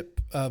tip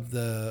of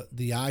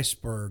the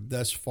iceberg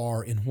thus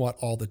far in what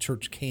all the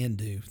church can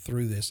do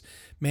through this.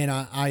 Man,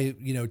 I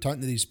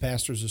talking to these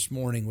pastors this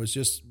morning was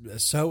just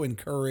so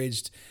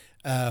encouraged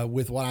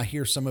with what I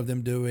hear some of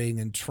them doing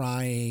and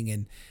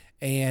trying,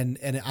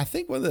 and I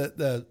think one of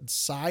the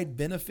side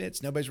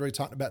benefits, nobody's really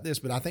talking about this,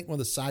 but I think one of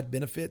the side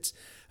benefits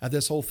of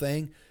this whole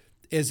thing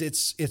is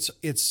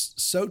it's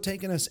so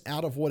taken us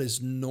out of what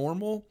is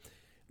normal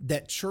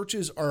that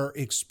churches are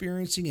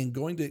experiencing and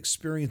going to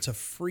experience a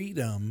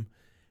freedom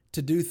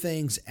to do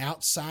things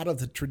outside of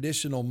the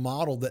traditional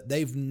model that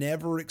they've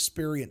never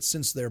experienced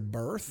since their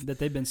birth. That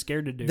they've been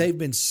scared to do. They've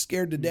been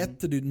scared to death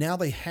to do. Now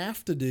they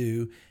have to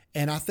do.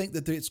 And I think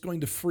that it's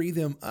going to free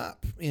them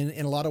up in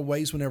a lot of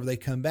ways whenever they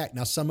come back.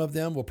 Now, some of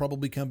them will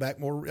probably come back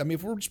more, I mean,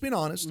 if we're just being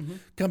honest,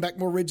 come back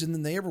more rigid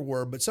than they ever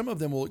were. But some of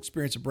them will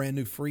experience a brand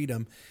new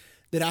freedom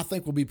that I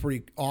think will be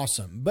pretty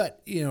awesome.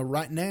 But,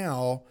 right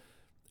now,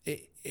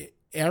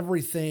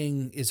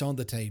 everything is on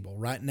the table.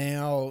 Right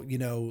now,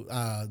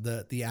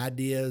 the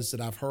ideas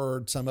that I've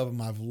heard, some of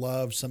them I've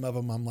loved, some of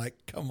them I'm like,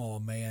 come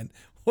on, man.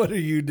 What are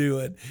you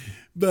doing?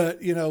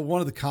 But,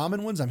 one of the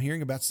common ones I'm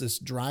hearing about is this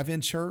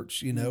drive-in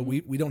church.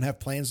 We don't have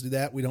plans to do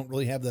that. We don't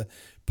really have the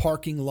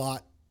parking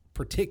lot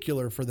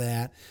particular for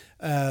that.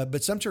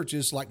 But some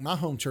churches, like my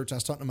home church, I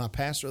was talking to my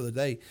pastor the other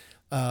day,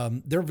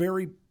 they're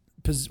very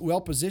well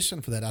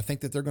positioned for that. I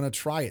think that they're going to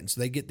try it. And so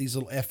they get these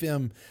little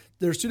FM.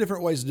 There's two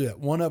different ways to do it.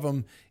 One of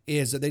them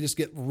is that they just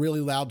get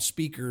really loud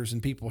speakers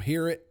and people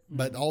hear it,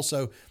 but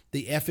also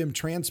the FM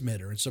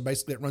transmitter. And so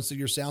basically it runs through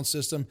your sound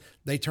system.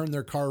 They turn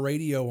their car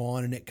radio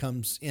on and it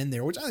comes in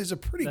there, which I think is a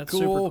pretty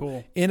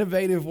cool,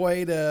 innovative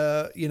way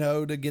to,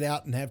 to get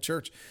out and have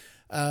church.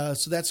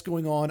 So that's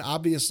going on.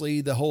 Obviously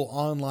the whole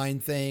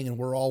online thing, and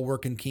we're all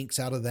working kinks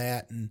out of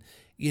that. And,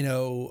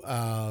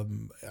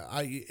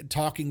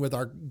 Talking with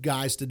our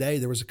guys today,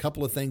 there was a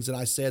couple of things that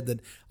I said that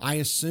I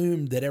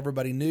assumed that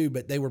everybody knew,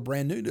 but they were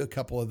brand new to a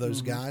couple of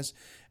those guys.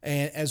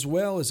 And as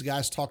well as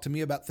guys talk to me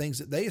about things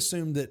that they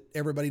assume that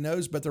everybody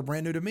knows, but they're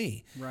brand new to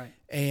me. Right.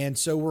 And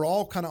so we're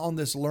all kind of on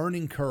this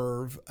learning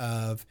curve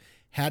of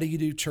how do you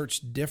do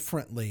church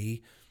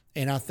differently.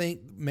 And I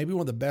think maybe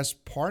one of the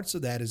best parts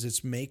of that is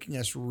it's making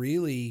us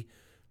really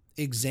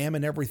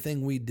examine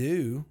everything we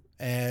do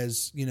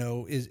as,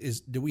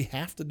 do we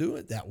have to do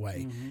it that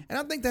way? And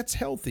I think that's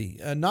healthy.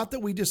 Not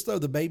that we just throw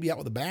the baby out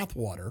with the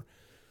bathwater,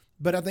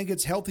 but I think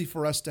it's healthy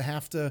for us to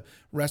have to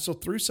wrestle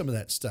through some of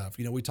that stuff.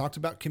 We talked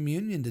about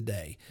communion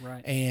today,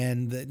 right?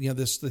 And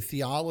the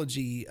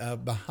theology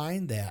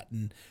behind that,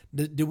 and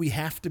do we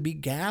have to be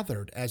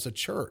gathered as a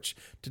church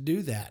to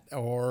do that,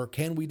 or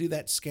can we do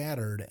that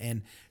scattered?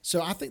 And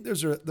so I think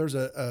there's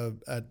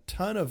a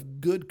ton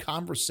of good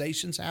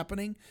conversations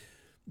happening.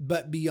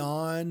 But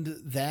beyond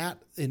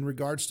that, in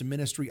regards to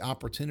ministry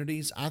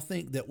opportunities, I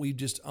think that we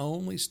just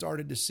only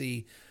started to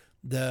see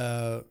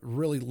the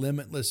really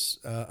limitless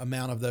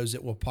amount of those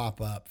that will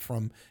pop up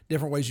from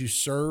different ways you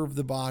serve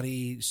the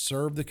body,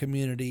 serve the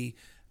community,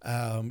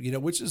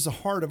 which is the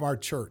heart of our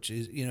church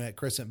is, at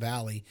Crescent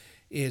Valley,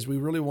 is we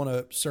really want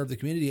to serve the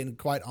community. And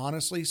quite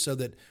honestly, so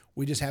that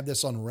we just have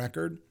this on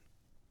record,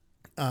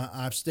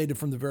 I've stated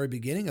from the very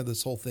beginning of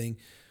this whole thing,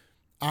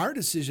 our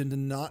decision to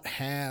not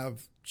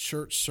have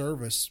church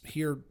service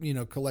here,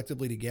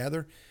 collectively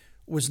together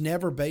was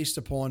never based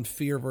upon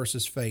fear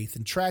versus faith.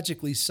 And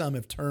tragically, some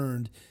have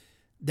turned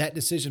that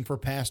decision for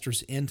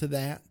pastors into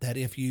that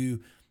if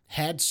you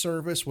had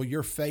service, well,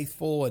 you're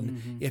faithful.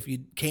 And if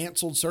you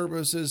canceled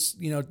services,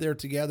 they're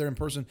together in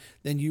person,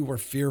 then you were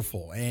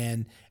fearful.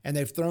 And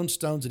they've thrown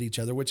stones at each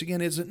other, which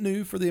again, isn't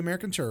new for the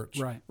American church.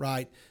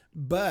 Right.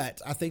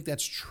 But I think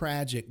that's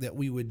tragic that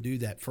we would do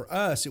that. For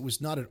us, it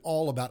was not at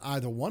all about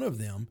either one of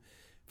them.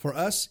 For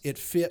us, it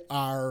fit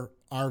our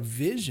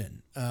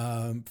vision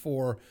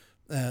for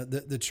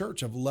the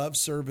church of love,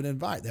 serve, and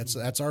invite.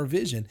 That's our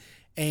vision.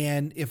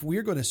 And if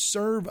we're going to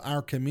serve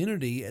our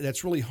community,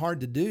 that's really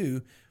hard to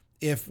do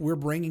if we're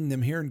bringing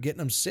them here and getting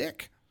them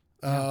sick.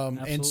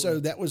 And so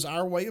that was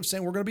our way of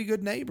saying we're going to be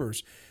good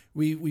neighbors.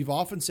 We've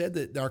often said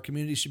that our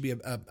community should be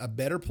a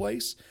better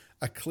place,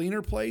 a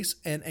cleaner place,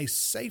 and a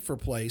safer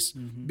place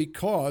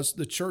because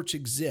the church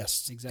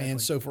exists. Exactly.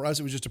 And so for us,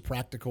 it was just a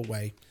practical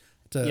way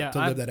to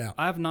live that out.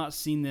 I've not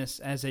seen this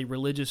as a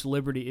religious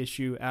liberty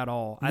issue at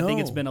all. I think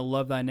it's been a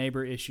love thy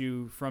neighbor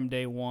issue from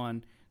day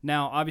one.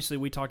 Now, obviously,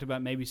 we talked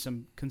about maybe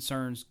some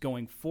concerns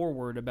going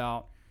forward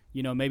about,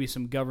 maybe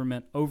some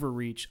government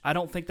overreach. I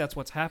don't think that's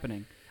what's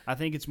happening. I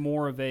think it's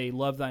more of a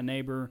love thy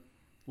neighbor,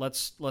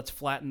 let's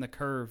flatten the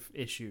curve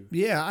issue.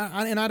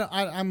 Yeah,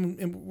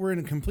 we're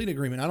in complete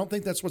agreement. I don't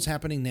think that's what's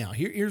happening now.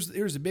 Here's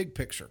the big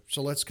picture.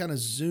 So let's kind of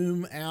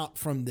zoom out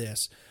from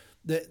this.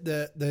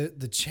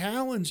 The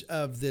challenge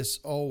of this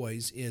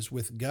always is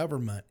with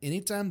government.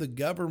 Anytime the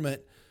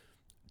government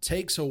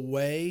takes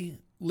away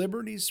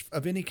liberties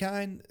of any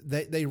kind,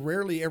 they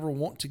rarely ever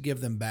want to give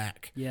them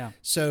back. Yeah.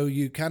 So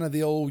you kind of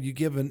you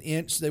give an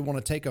inch, they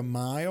want to take a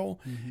mile.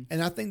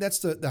 And I think that's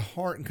the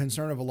heart and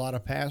concern of a lot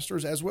of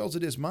pastors, as well as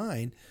it is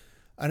mine.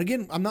 And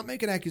again, I'm not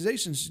making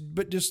accusations,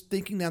 but just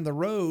thinking down the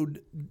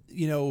road,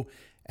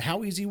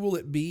 how easy will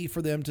it be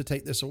for them to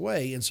take this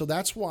away? And so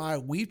that's why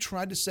we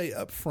tried to say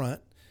up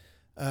front,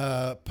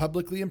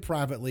 publicly and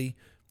privately,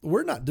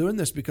 we're not doing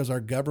this because our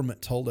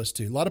government told us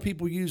to. A lot of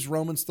people use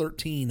Romans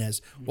 13 as,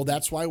 well,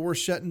 that's why we're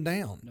shutting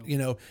down.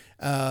 Nope.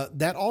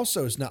 That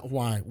also is not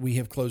why we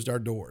have closed our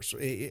doors.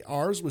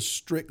 Ours was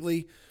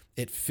strictly,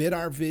 it fit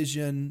our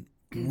vision.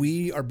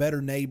 We are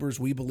better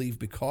neighbors, we believe,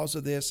 because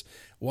of this.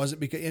 Was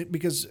it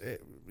because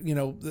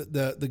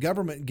the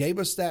government gave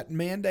us that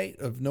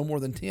mandate of no more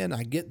than 10?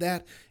 I get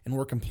that, and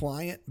we're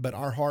compliant, but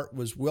our heart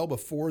was well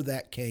before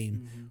that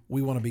came.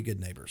 We want to be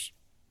good neighbors.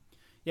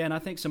 Yeah, and I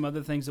think some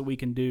other things that we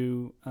can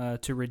do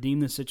to redeem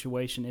the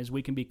situation is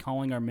we can be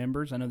calling our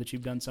members. I know that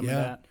you've done some of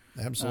that.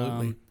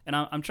 Absolutely. And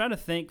I'm trying to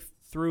think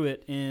through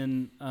it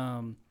in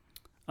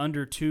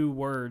under two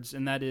words,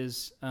 and that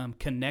is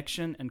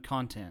connection and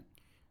content.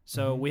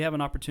 So we have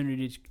an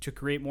opportunity to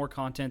create more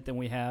content than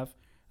we have,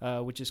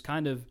 which is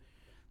kind of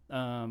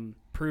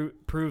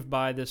proved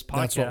by this podcast.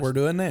 That's what we're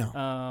doing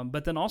now.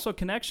 But then also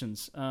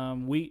connections.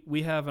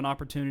 We have an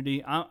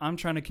opportunity. I'm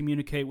trying to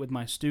communicate with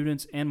my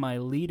students and my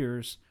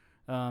leaders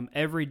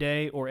every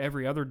day or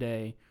every other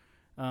day.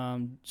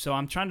 So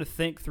I'm trying to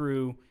think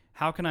through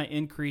how can I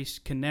increase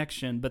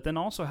connection, but then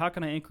also how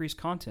can I increase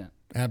content?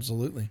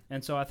 Absolutely.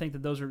 And so I think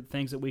that those are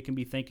things that we can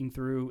be thinking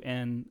through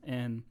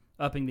and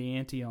upping the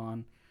ante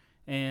on.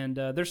 And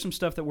there's some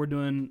stuff that we're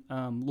doing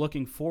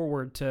looking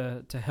forward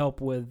to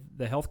help with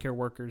the healthcare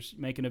workers,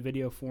 making a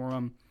video for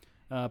them,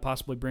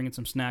 possibly bringing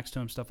some snacks to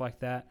them, stuff like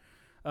that.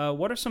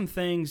 What are some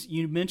things,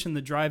 you mentioned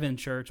the drive-in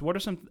church, what are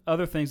some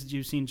other things that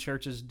you've seen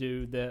churches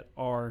do that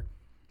are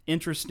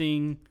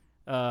interesting,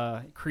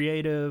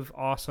 creative,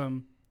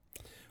 awesome?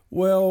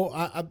 Well,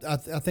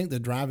 I think the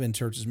drive-in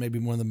church is maybe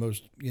one of the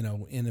most,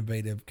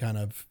 innovative kind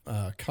of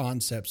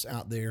concepts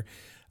out there.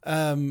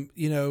 There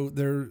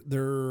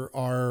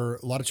are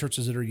a lot of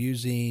churches that are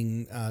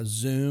using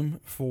Zoom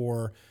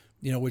for,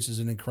 which is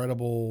an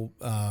incredible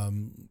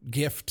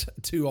gift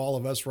to all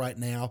of us right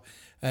now.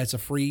 It's a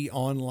free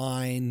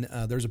online.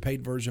 There's a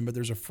paid version, but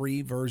there's a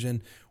free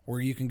version where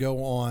you can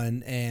go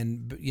on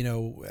and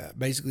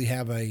basically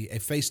have a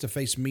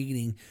face-to-face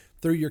meeting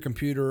through your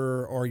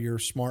computer or your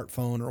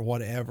smartphone or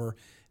whatever,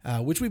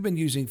 which we've been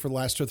using for the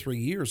last 2 or 3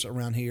 years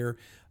around here.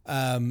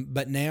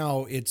 But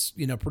now it's,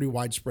 pretty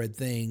widespread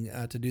thing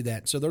to do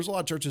that. So there's a lot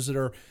of churches that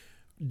are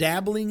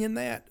dabbling in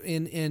that,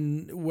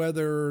 in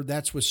whether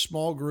that's with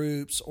small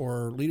groups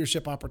or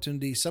leadership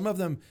opportunities. Some of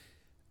them,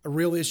 a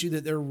real issue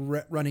that they're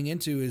running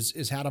into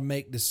is how to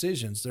make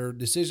decisions. Their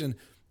decision,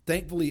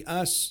 thankfully,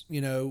 us,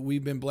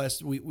 we've been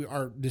blessed.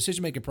 Our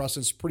decision-making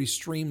process is pretty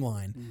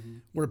streamlined. Mm-hmm.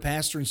 We're a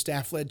pastor and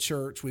staff-led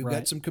church. We've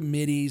got some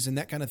committees and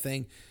that kind of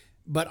thing.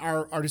 But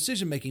our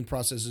decision-making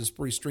process is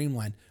pretty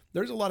streamlined.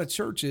 There's a lot of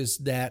churches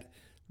that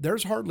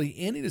there's hardly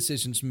any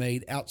decisions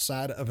made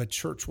outside of a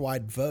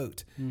church-wide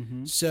vote.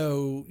 Mm-hmm.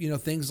 So,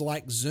 things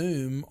like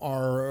Zoom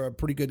are a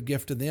pretty good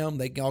gift to them.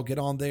 They can all get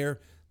on there.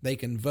 They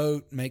can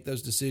vote, make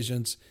those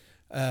decisions.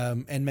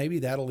 And maybe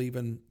that'll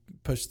even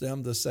push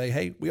them to say,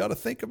 hey, we ought to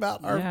think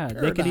about our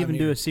paradigm. They could even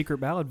do a secret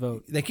ballot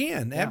vote. They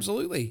can,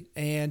 absolutely.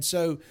 And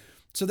so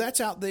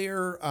that's out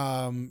there,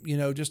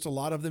 just a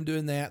lot of them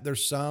doing that.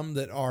 There's some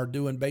that are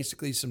doing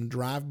basically some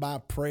drive-by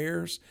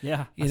prayers.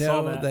 Yeah, I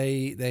saw that.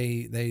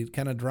 They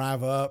kind of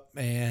drive up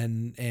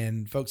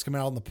and folks come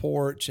out on the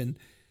porch and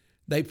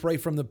they pray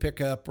from the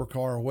pickup or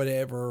car or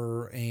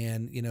whatever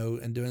and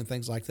doing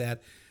things like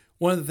that.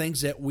 One of the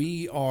things that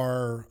we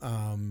are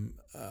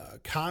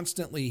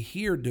constantly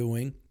here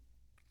doing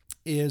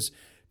is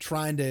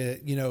trying to,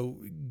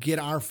 get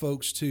our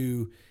folks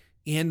to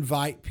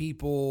invite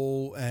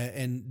people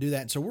and do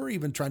that. So we're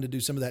even trying to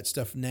do some of that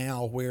stuff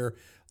now where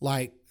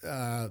like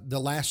the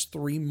last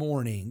 3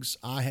 mornings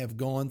I have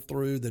gone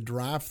through the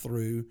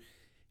drive-through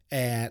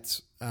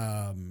at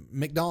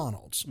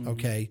McDonald's. Mm-hmm.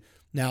 Okay.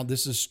 Now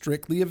this is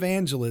strictly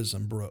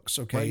evangelism, Brooks.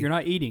 Okay. Well, you're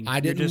not eating. I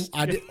did.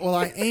 Well,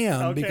 I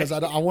am okay. Because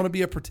I want to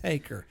be a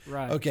partaker.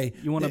 Right. Okay.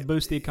 You want to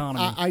boost the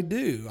economy. I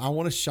do. I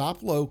want to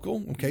shop local.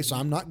 Okay. Mm-hmm. So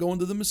I'm not going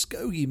to the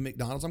Muskogee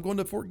McDonald's. I'm going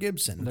to Fort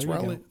Gibson. That's where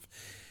I live.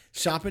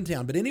 Shop in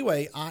town. But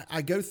anyway,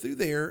 I go through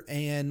there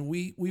and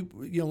we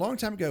a long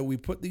time ago, we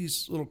put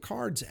these little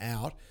cards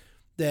out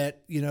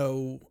that,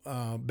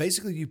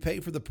 basically you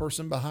pay for the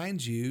person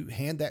behind you,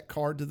 hand that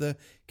card to the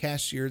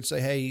cashier and say,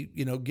 hey,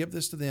 give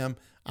this to them.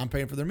 I'm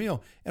paying for their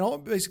meal. And all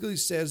it basically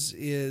says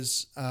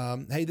is,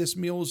 hey, this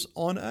meal's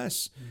on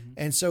us. Mm-hmm.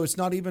 And so it's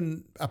not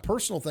even a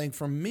personal thing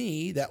from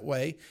me that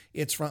way.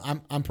 It's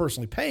from, I'm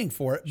personally paying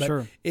for it, but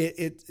sure.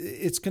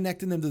 It's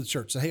connecting them to the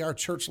church. So, hey, our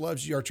church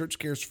loves you. Our church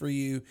cares for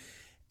you.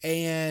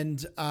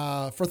 And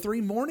for 3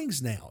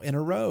 mornings now in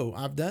a row,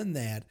 I've done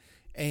that.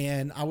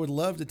 And I would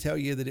love to tell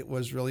you that it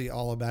was really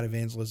all about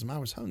evangelism. I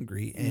was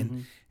hungry,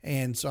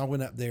 and so I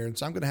went up there. And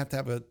so I'm going to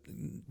have a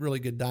really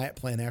good diet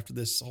plan after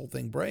this whole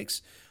thing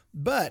breaks.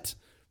 But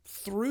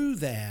through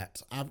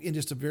that, in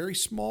just a very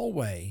small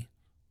way,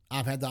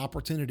 I've had the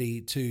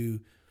opportunity to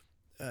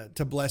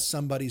bless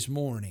somebody's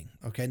morning.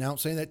 Okay, now I'm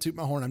saying that to toot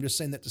my horn. I'm just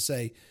saying that to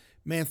say,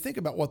 man, think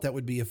about what that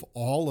would be if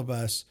all of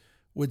us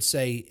would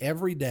say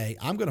every day,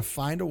 I'm going to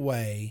find a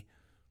way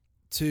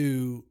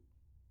to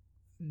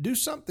do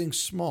something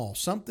small,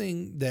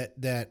 something that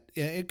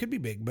it could be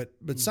big,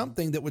 but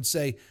something that would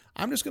say,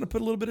 I'm just going to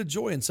put a little bit of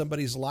joy in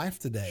somebody's life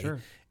today. Sure.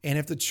 And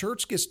if the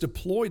church gets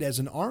deployed as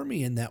an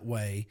army in that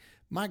way,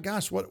 my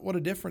gosh, what a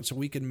difference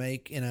we can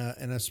make in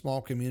a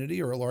small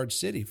community or a large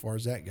city as far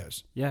as that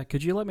goes. Yeah.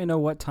 Could you let me know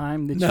what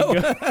time that you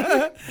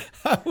go?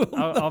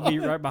 I'll be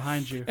right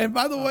behind you. And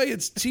by the way,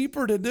 it's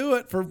cheaper to do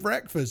it for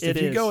breakfast.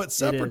 If you go at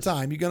supper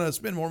time, you're going to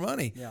spend more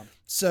money. Yeah.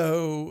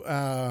 So,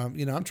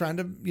 I'm trying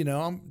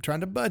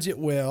to budget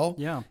well.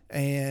 Yeah.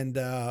 And,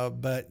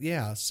 but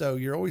yeah, so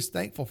you're always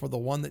thankful for the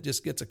one that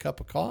just gets a cup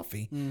of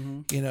coffee,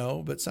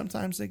 but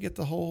sometimes they get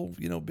the whole,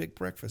 big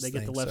breakfast. They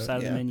thing. get the left side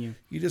of the menu.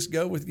 You just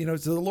go with,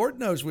 so the Lord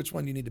knows which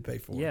one you need to pay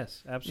for.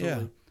 Yes,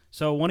 absolutely. Yeah.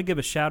 So I want to give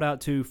a shout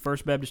out to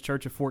First Baptist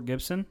Church of Fort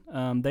Gibson.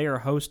 They are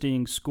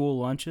hosting school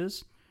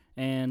lunches.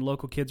 And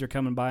local kids are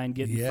coming by and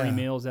getting free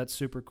meals. That's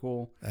super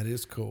cool. That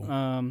is cool.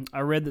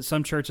 I read that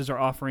some churches are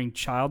offering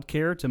child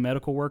care to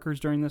medical workers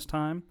during this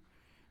time.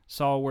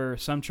 Saw where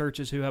some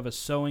churches who have a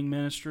sewing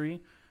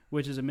ministry,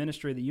 which is a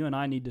ministry that you and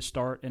I need to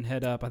start and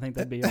head up. I think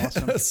that'd be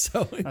awesome. a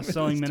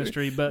sewing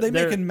ministry. But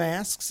they're making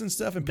masks and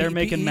stuff. And they're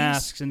making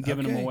masks and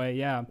giving them away.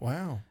 Yeah.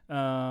 Wow.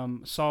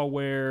 Saw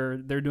where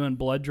they're doing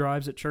blood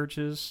drives at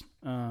churches.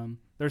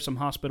 There's some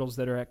hospitals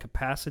that are at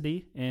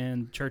capacity,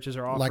 and churches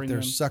are offering like they're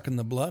them. Sucking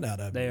the blood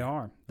out of it. They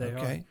are.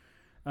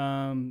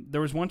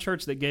 There was one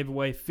church that gave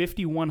away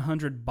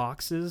 5,100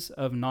 boxes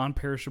of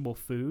non-perishable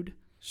food,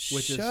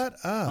 which is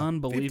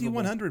unbelievable.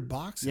 5,100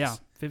 boxes? Yeah,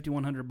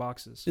 5,100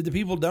 boxes. Did the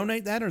people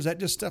donate that, or is that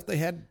just stuff they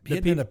had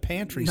hidden in a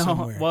pantry no,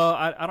 somewhere? Well,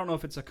 I don't know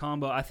if it's a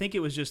combo. I think it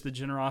was just the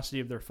generosity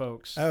of their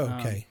folks. Oh,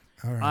 okay.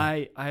 All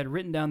right. I had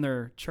written down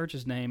their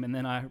church's name, and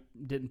then I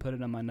didn't put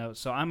it on my notes.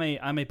 So I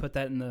may put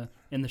that in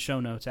the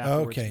show notes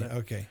afterwards.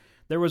 Okay.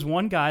 There was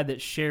one guy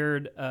that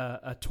shared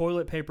a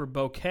toilet paper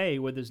bouquet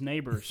with his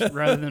neighbors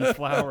rather than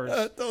flowers.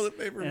 Toilet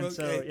paper and bouquet.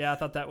 So, yeah, I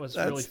thought that was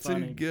really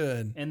funny. That's too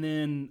good. And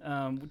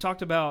then we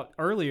talked about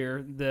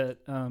earlier that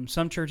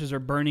some churches are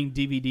burning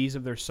DVDs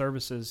of their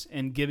services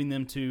and giving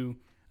them to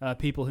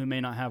people who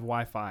may not have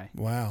Wi-Fi.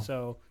 Wow.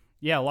 So,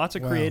 yeah, lots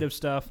of creative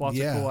stuff, lots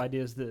of cool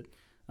ideas that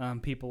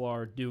people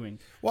are doing.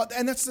 Well,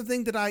 and that's the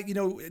thing that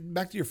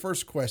back to your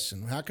first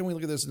question, how can we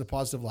look at this in a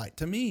positive light?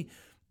 To me,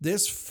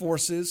 this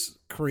forces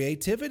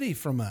creativity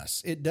from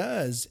us. It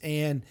does.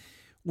 And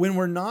when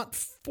we're not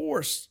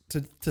forced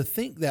to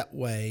think that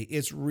way,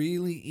 it's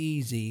really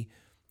easy,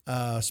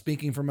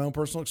 speaking from my own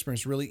personal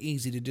experience, really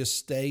easy to just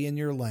stay in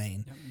your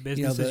lane.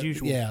 Business as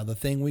usual. Yeah, the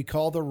thing we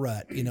call the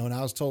rut. And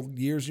I was told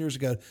years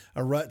ago,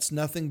 a rut's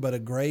nothing but a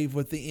grave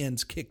with the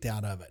ends kicked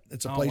out of it.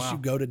 It's a place you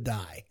go to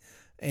die.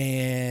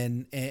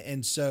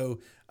 And so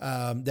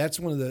that's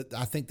one of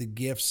I think the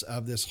gifts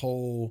of this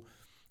whole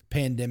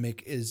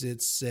pandemic is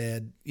it's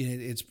said,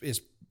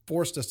 it's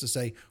forced us to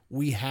say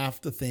we have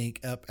to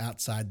think up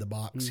outside the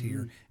box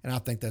here, and I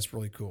think that's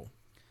really cool.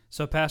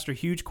 So, Pastor,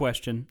 huge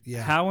question.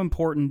 Yeah. How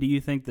important do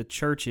you think the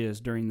church is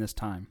during this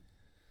time?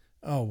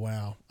 Oh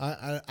wow,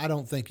 I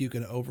don't think you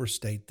can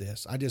overstate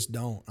this. I just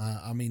don't.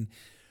 I mean,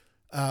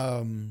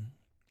 well,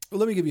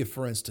 let me give you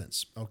for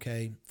instance.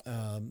 Okay,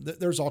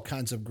 there's all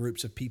kinds of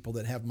groups of people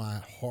that have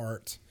my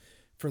heart,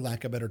 for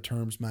lack of better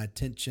terms, my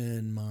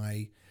attention,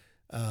 my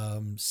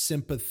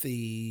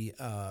sympathy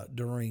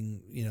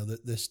during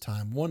this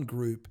time. One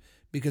group,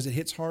 because it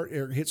hits hard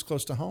or hits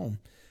close to home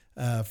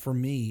for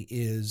me,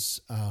 is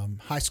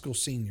high school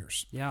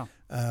seniors. Yeah,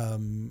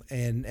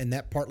 and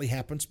that partly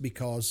happens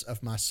because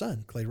of my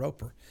son, Clay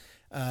Roper.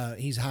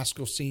 He's a high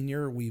school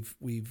senior.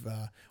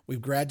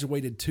 We've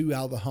graduated 2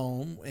 out of the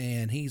home,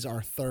 and he's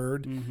our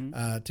third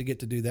to get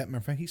to do that. Matter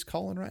of fact, he's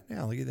calling right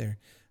now. Look at there.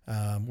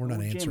 We're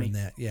not answering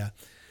that. Yeah,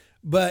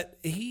 but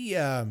he.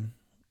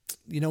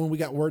 When we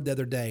got word the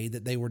other day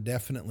that they were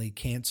definitely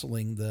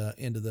canceling the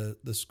end of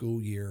the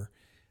school year,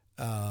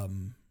 I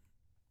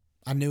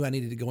knew I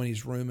needed to go in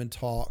his room and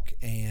talk,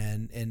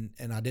 and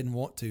I didn't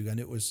want to. I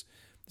knew it's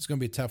going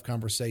to be a tough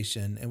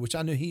conversation, and which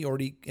I knew he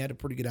already had a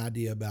pretty good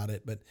idea about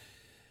it. But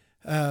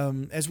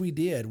as we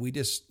did, we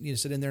just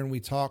sit in there and we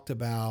talked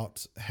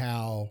about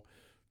how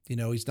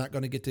he's not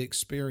going to get to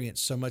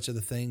experience so much of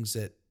the things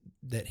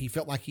that he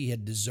felt like he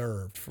had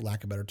deserved, for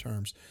lack of better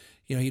terms.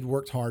 He'd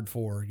worked hard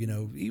for,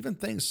 even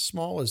things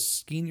small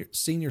as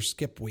senior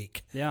skip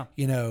week. Yeah.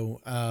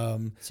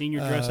 Senior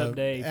dress up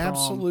day. Prom.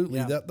 Absolutely.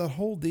 Yeah. The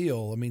whole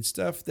deal. I mean,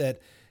 stuff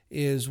that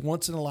is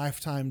once in a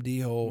lifetime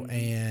deal.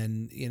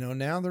 And,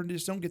 now they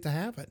just don't get to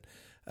have it.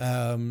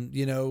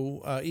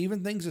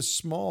 Even things as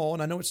small,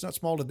 and I know it's not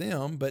small to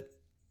them, but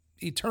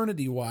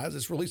eternity wise,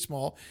 it's really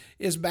small,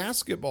 is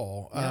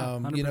basketball.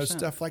 Yeah,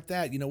 Stuff like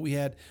that. We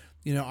had,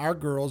 our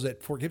girls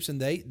at Fort Gibson,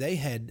 they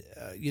had,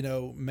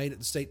 made it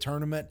the state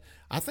tournament.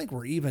 I think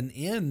we're even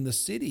in the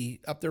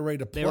city up there ready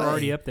to play. They were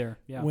already up there.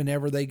 Yeah.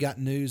 Whenever they got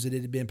news that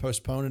it had been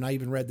postponed, and I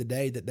even read the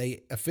day that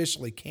they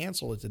officially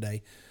canceled it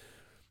today.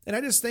 And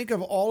I just think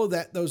of all of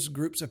those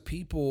groups of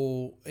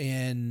people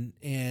and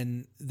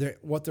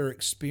what they're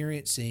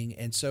experiencing.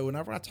 And so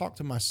whenever I talk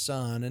to my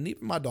son and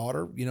even my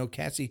daughter,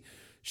 Cassie,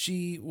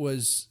 she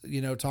was,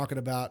 talking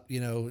about,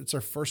 it's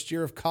her first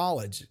year of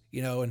college,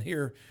 and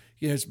here,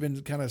 it's been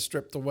kind of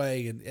stripped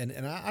away.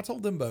 And I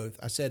told them both,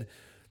 I said,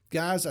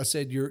 guys,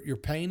 your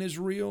pain is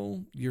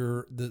real.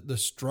 The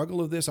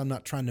struggle of this, I'm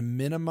not trying to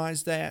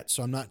minimize that.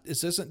 So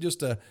this isn't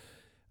just a,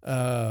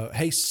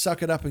 hey,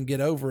 suck it up and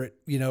get over it,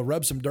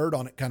 rub some dirt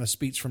on it kind of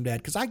speech from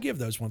Dad. Cause I give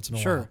those once in a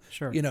while.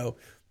 Sure.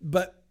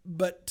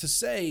 But to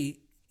say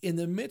in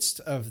the midst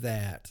of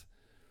that,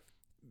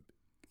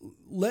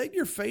 let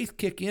your faith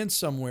kick in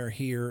somewhere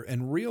here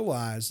and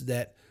realize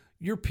that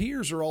your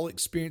peers are all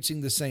experiencing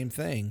the same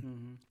thing.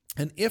 Mm-hmm.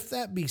 And if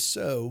that be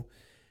so,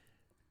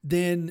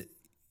 then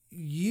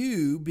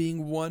you,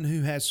 being one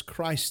who has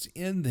Christ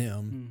in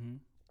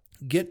them,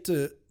 get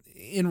to,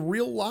 in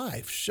real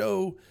life,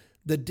 show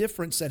the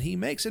difference that he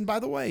makes. And by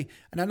the way,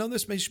 and I know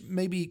this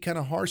may be kind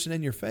of harsh and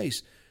in your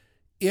face,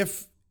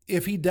 if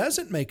he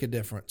doesn't make a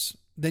difference,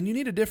 then you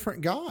need a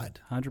different God.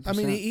 100%. I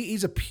mean,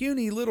 he's a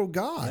puny little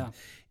God.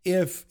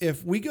 Yeah.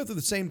 If we go through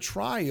the same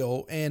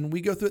trial and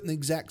we go through it in the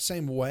exact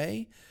same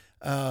way,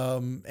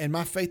 and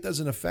my faith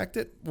doesn't affect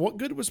it, what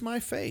good was my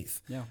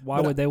faith? Yeah.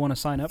 Why would they want to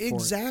sign up for it?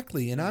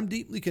 Exactly. And I'm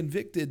deeply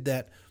convicted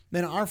that,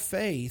 man, our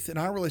faith and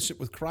our relationship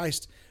with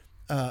Christ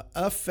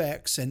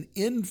affects and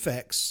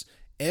infects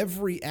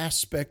every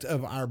aspect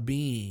of our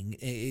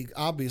being,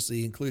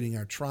 obviously including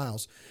our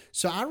trials.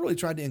 So I really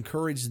tried to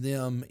encourage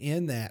them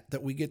in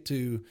that we get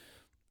to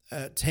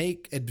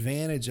take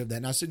advantage of that.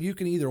 And I said, you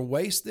can either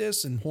waste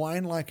this and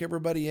whine like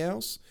everybody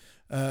else,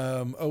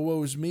 oh,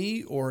 woe is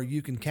me, or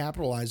you can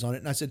capitalize on it.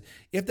 And I said,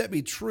 if that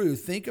be true,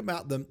 think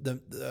about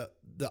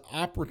the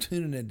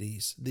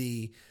opportunities,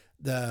 the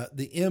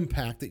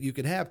impact that you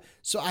could have.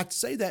 So I'd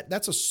say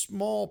that's a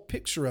small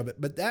picture of it,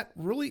 but that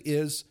really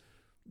is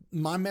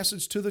my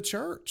message to the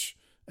church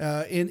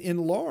in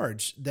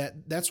large.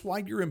 That's why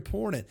you're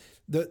important.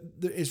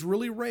 It's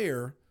really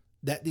rare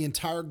that the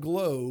entire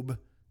globe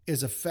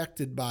is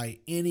affected by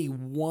any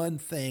one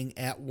thing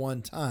at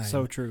one time.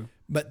 So true.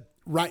 But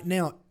right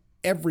now,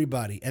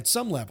 everybody at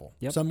some level,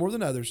 Yep. some more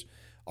than others,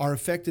 are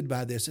affected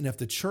by this. And if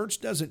the church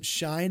doesn't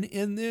shine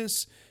in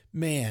this,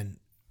 man,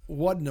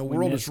 what in the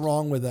world is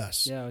wrong with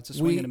us? Yeah, it's a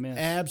swing and a miss.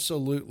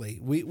 Absolutely.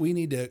 We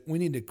need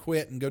to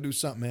quit and go do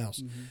something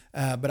else.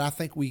 Mm-hmm. But I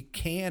think we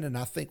can, and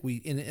I think we,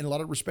 in a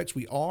lot of respects,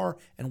 we are,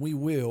 and we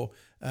will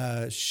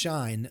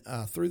shine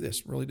through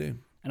this. Really do.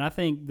 And I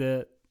think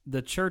that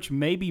the church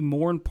may be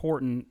more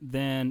important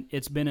than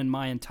it's been in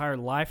my entire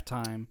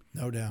lifetime.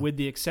 No doubt. With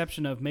the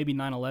exception of maybe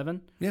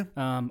 9/11. Yeah.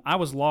 I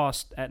was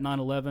lost at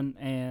 9/11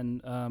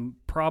 and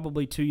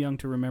probably too young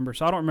to remember.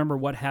 So I don't remember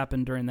what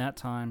happened during that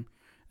time.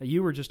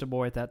 You were just a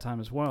boy at that time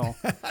as well.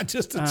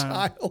 Just a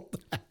child.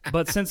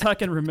 But since I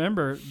can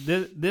remember,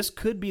 this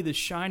could be the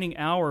shining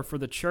hour for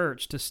the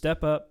church to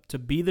step up, to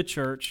be the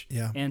church,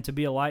 and to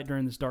be a light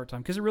during this dark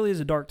time. Because it really is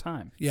a dark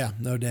time. Yeah,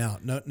 no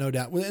doubt. No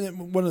doubt.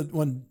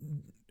 One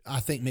I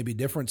think maybe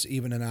difference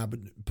even, and I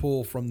would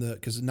pull from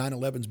because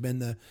 9/11's been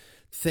the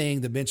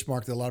thing, the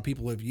benchmark that a lot of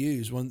people have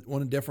used.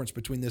 One difference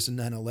between this and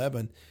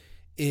 9/11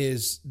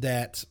 is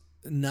that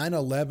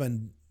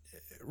 9/11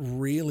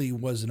 really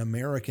was an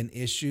American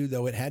issue,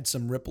 though it had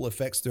some ripple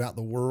effects throughout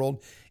the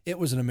world. It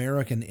was an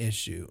American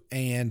issue.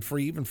 And for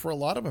a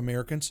lot of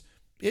Americans,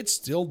 it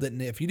still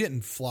didn't. If you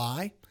didn't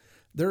fly,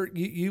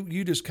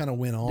 you just kind of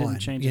went on. Didn't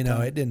change a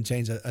ton. It didn't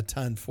change a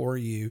ton for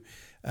you.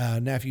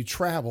 Now, if you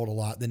traveled a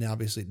lot, then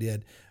obviously it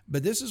did.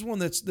 But this is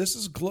this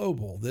is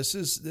global. This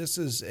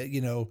is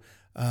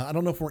I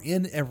don't know if we're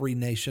in every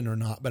nation or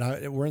not,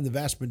 but we're in the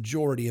vast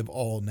majority of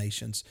all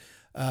nations.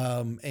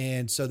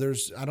 And so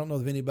I don't know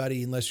of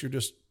anybody, unless you're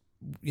just,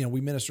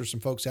 we minister some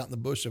folks out in the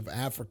bush of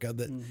Africa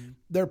that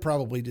they're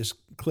probably just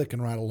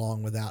clicking right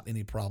along without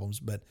any problems.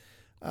 But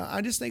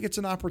I just think it's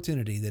an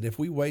opportunity that if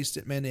we waste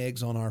it, man,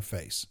 egg's on our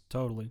face.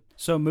 Totally.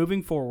 So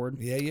moving forward,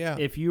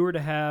 if you were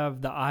to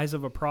have the eyes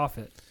of a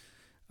prophet,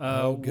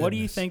 what do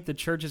you think the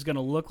church is going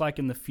to look like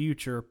in the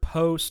future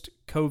post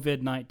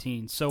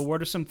COVID-19? So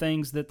what are some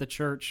things that the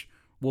church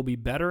will be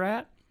better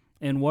at?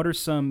 And what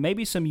are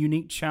maybe some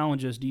unique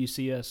challenges do you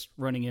see us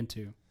running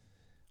into?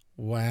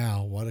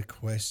 Wow, what a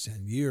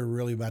question. You're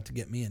really about to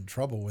get me in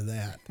trouble with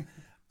that.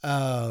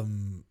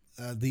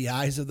 The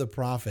eyes of the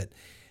prophet.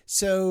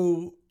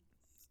 So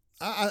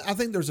I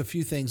think there's a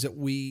few things that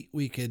we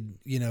could,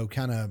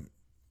 kind of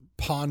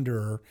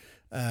ponder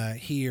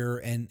here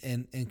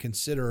and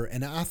consider.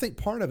 And I think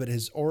part of it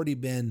has already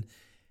been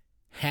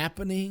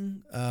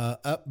happening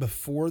up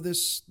before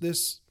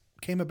this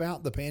came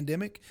about, the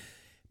pandemic.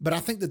 But I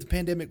think that the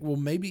pandemic will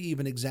maybe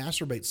even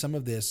exacerbate some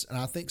of this. And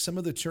I think some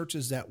of the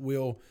churches that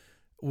will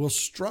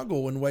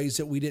struggle in ways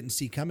that we didn't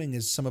see coming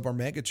is some of our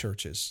mega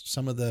churches.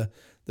 Some of the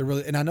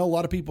really, and I know a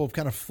lot of people have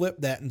kind of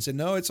flipped that and said,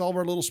 no, it's all of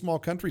our little small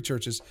country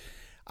churches.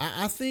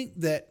 I think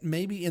that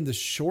maybe in the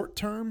short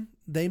term,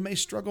 they may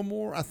struggle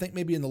more. I think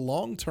maybe in the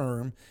long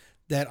term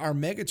that our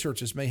mega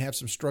churches may have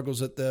some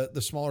struggles that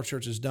the smaller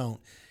churches don't.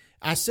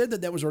 I said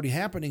that was already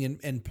happening,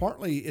 and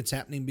partly it's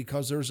happening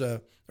because there's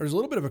a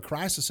little bit of a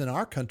crisis in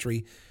our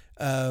country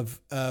of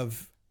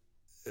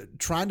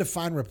trying to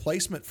find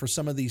replacement for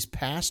some of these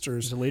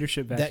pastors. There's a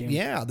leadership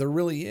vacuum. There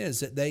really is.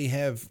 That they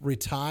have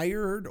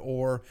retired,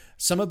 or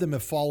some of them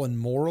have fallen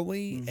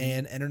morally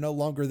and are no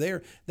longer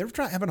there. They're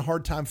having a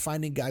hard time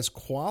finding guys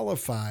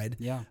qualified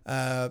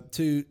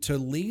to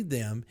lead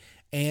them.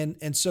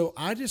 And so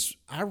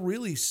I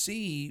really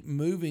see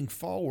moving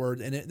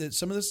forward, and that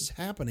some of this is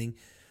happening,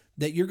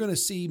 that you're going to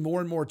see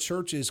more and more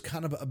churches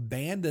kind of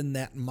abandon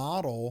that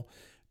model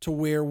to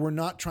where we're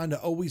not trying to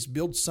always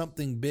build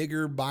something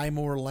bigger, buy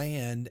more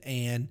land,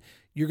 and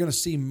you're going to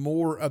see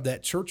more of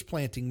that church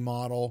planting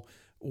model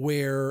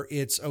where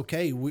it's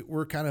okay.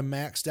 We're kind of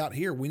maxed out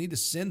here. We need to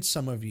send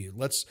some of you.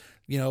 Let's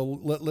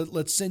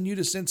send you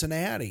to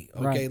Cincinnati.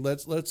 Okay,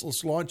 right.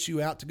 let's launch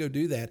you out to go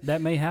do that.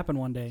 That may happen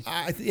one day.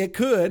 It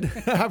could.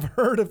 I've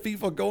heard of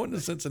people going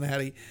to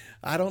Cincinnati.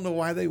 I don't know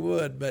why they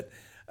would, but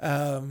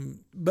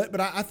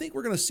I think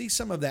we're going to see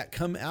some of that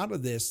come out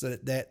of this,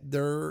 that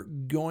they're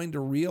going to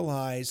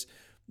realize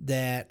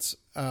that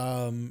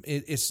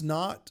it's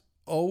not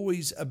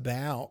always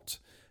about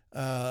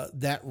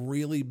that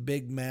really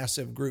big,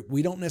 massive group.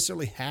 We don't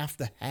necessarily have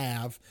to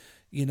have,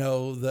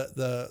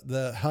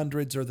 the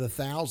hundreds or the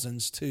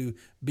thousands to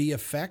be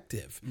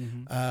effective.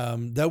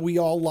 Though we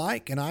all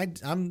like, and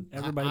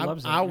everybody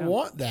loves that. I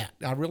want that.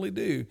 I really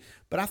do.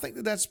 But I think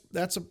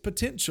that's a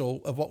potential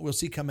of what we'll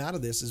see come out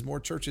of this, is more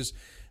churches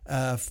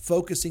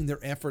focusing their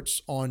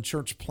efforts on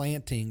church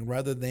planting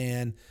rather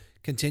than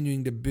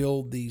continuing to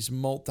build these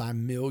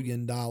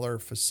multi-million-dollar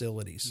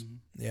facilities.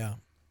 Yeah.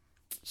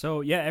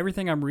 So yeah,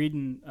 everything I'm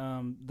reading,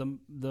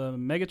 the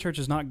mega church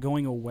is not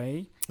going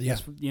away. Yeah,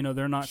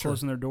 they're not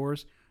closing their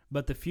doors.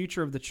 But the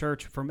future of the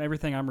church, from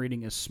everything I'm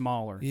reading, is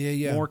smaller.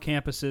 Yeah. More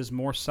campuses,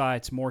 more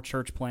sites, more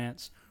church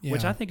plants,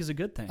 which I think is a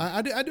good thing.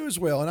 I do as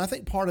well, and I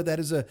think part of that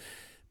is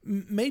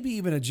maybe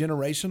even a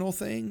generational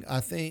thing. I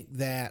think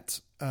that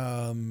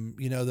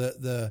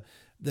the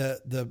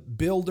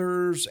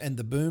builders and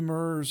the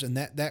boomers and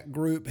that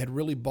group had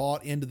really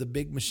bought into the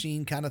big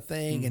machine kind of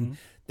thing, and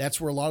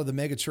that's where a lot of the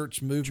mega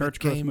church movement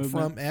came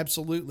from.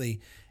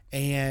 Absolutely.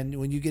 And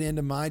when you get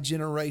into my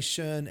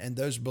generation and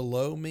those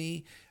below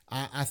me,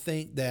 I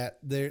think that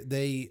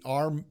they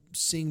are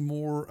seeing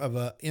more of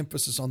a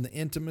emphasis on the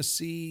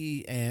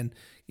intimacy and,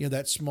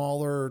 that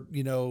smaller,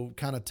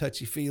 kind of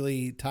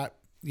touchy-feely type,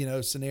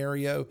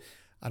 scenario.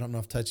 I don't know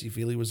if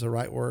touchy-feely was the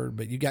right word,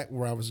 but you got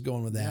where I was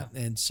going with that.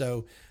 Yeah. And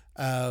so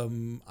I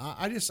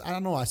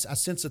don't know. I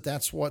sense that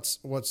that's what's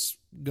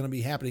going to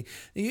be happening.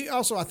 And you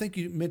also, I think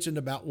you mentioned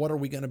about what are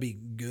we going to be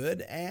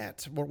good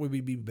at? What would we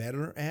be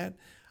better at?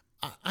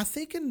 I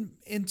think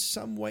in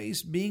some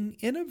ways being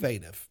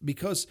innovative,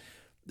 because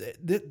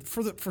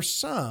for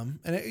some,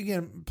 and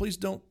again, please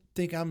don't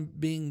think I'm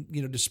being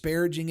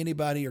disparaging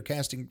anybody or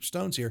casting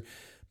stones here,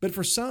 but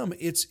for some,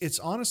 it's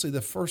honestly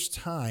the first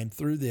time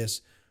through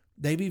this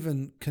they've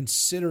even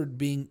considered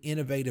being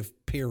innovative.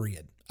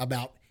 Period,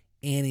 about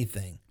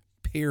anything.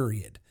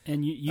 Period.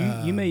 And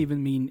you may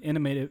even mean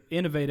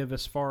innovative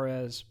as far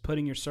as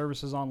putting your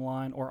services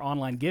online or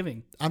online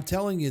giving. I'm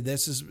telling you,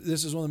 this is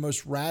one of the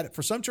most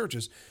for some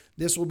churches.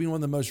 This will be one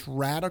of the most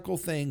radical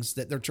things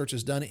that their church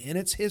has done in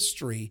its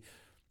history,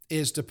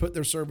 is to put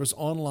their service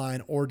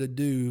online or to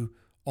do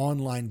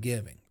online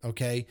giving.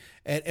 Okay.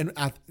 And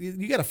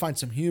you got to find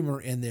some humor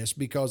in this,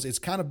 because it's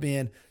kind of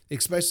been,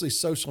 especially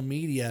social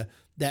media,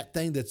 that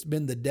thing that's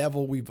been the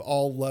devil we've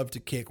all loved to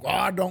kick. Well,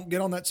 I don't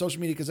get on that social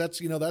media because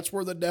that's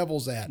where the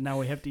devil's at. Now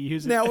we have to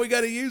use it. Now we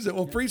got to use it.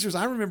 Well, preachers,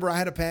 I remember I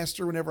had a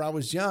pastor whenever I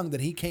was young that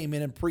he came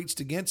in and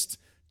preached against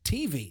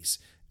TVs.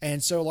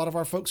 And so a lot of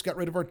our folks got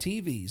rid of our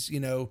TVs,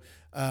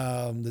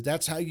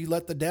 that's how you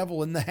let the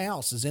devil in the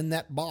house, is in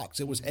that box.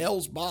 It was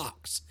hell's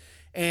box.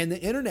 And the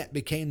internet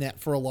became that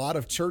for a lot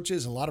of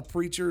churches, a lot of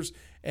preachers.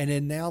 And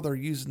then now they're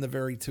using the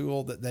very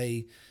tool that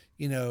they,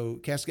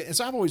 cascade. And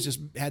so I've always just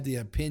had the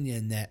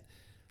opinion that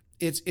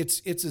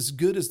it's as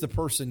good as the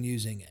person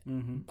using it.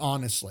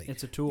 Honestly,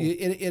 it's a tool.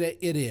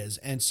 It is.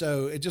 And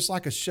so it's just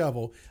like a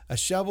shovel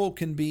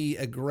can be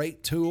a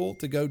great tool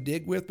to go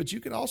dig with, but you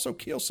can also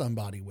kill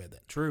somebody with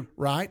it. True.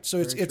 Right. So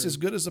it's as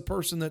good as the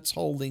person that's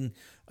holding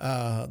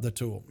the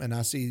tool. And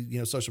I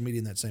see, social media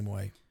in that same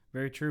way.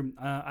 Very true.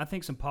 I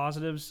think some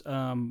positives.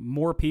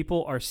 More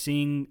people are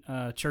seeing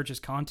church's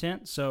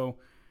content. So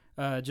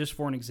just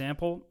for an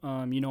example,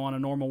 on a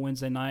normal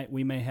Wednesday night,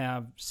 we may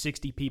have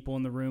 60 people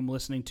in the room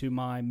listening to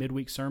my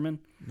midweek sermon.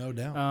 No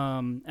doubt.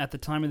 At the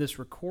time of this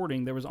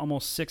recording, there was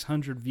almost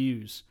 600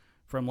 views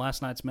from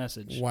last night's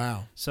message.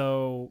 Wow.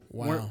 So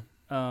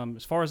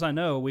as far as I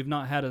know, we've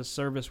not had a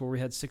service where we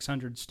had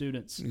 600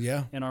 students.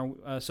 Yeah. In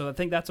our so I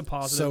think that's a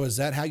positive. So is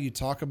that how you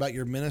talk about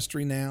your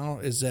ministry now?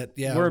 Is that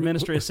we're a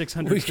ministry of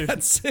 600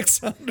 students. We got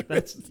 600.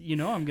 That's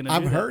I'm going to.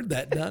 I've heard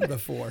that done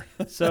before.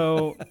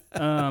 So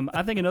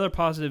I think another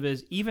positive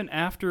is even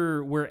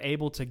after we're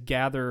able to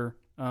gather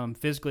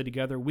physically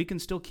together, we can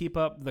still keep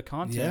up the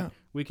content. Yeah.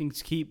 We can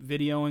keep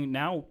videoing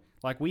now.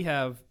 Like we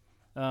have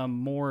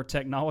more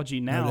technology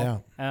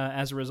now.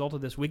 As a result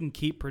of this, we can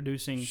keep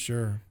producing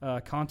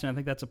content. I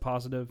think that's a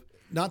positive.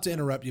 Not to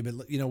interrupt you, but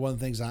one of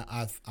the things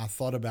I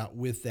thought about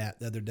with that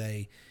the other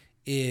day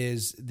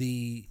is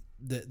the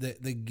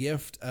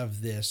gift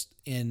of this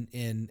and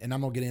I'm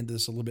gonna get into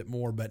this a little bit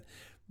more, but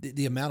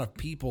the amount of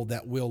people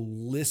that will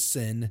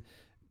listen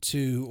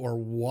to or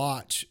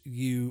watch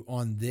you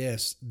on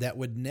this that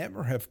would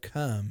never have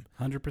come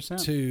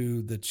 100%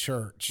 to the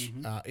church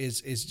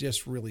is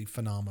just really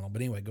phenomenal.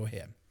 But anyway, go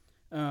ahead.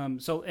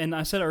 And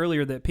I said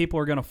earlier that people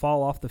are going to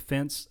fall off the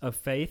fence of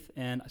faith,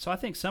 and so I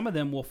think some of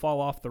them will fall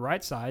off the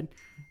right side,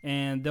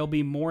 and they'll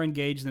be more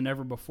engaged than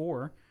ever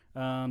before.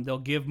 They'll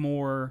give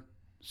more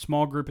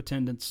small group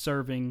attendance,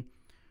 serving.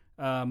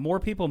 More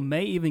people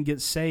may even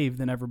get saved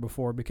than ever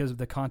before because of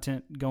the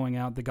content going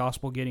out, the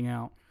gospel getting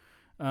out.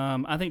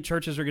 I think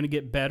churches are going to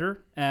get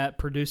better at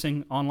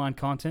producing online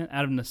content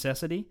out of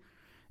necessity,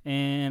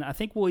 and I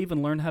think we'll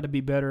even learn how to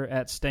be better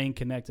at staying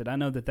connected. I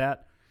know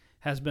that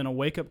has been a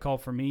wake-up call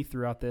for me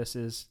throughout this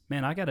is,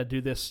 man, I got to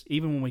do this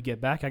even when we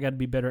get back. I got to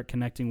be better at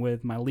connecting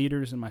with my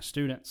leaders and my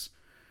students.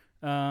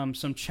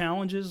 Some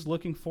challenges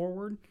looking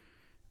forward.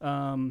 We're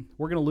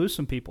going to lose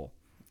some people.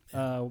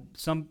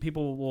 Some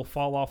people will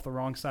fall off the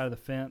wrong side of the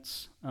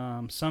fence.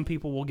 Some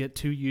people will get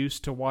too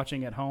used to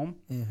watching at home.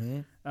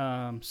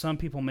 Some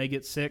people may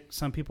get sick.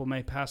 Some people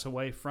may pass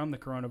away from the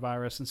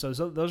coronavirus. And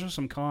so those are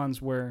some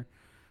cons where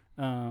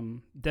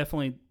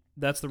definitely –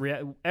 that's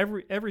the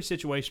every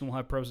situation will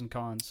have pros and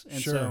cons.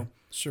 And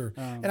sure.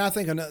 And I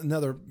think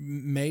another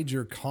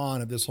major con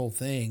of this whole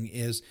thing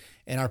is,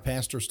 and our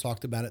pastors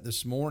talked about it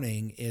this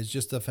morning, is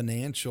just the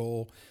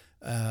financial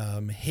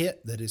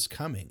hit that is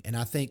coming. And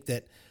I think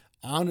that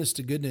honest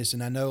to goodness,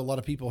 and I know a lot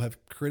of people have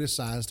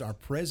criticized our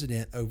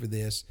president over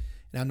this,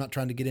 and I'm not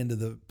trying to get into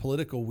the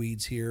political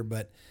weeds here,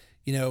 but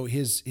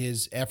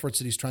his efforts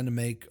that he's trying to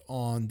make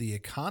on the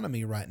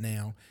economy right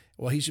now,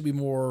 well, he should be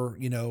more,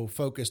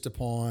 focused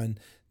upon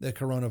the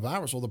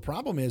coronavirus. Well, the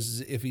problem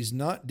is if he's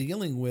not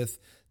dealing with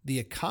the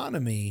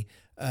economy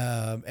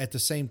at the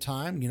same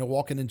time,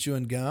 walking and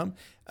chewing gum,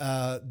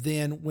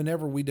 then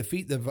whenever we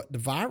defeat the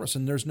virus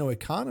and there's no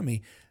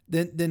economy,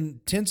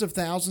 then tens of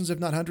thousands, if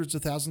not hundreds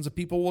of thousands of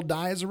people will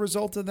die as a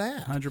result of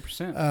that.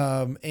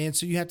 100%. And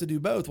so you have to do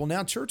both. Well,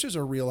 now churches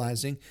are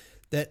realizing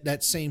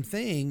that same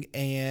thing.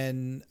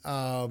 And,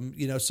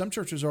 some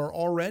churches are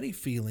already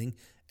feeling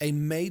a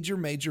major,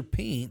 major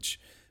pinch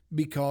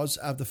because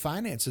of the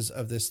finances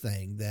of this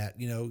thing that,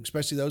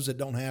 especially those that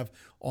don't have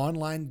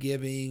online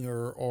giving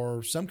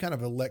or some kind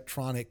of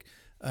electronic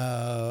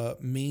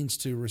means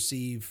to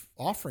receive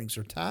offerings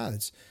or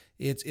tithes.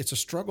 It's a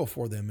struggle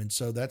for them. And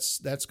so that's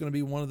going to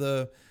be one of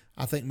the,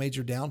 I think,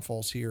 major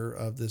downfalls here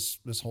of this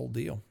whole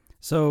deal.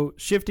 So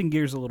shifting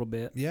gears a little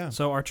bit. Yeah.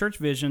 So our church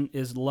vision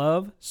is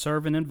love,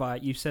 serve, and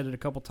invite. You've said it a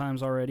couple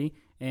times already.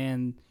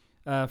 And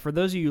for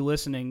those of you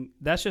listening,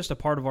 that's just a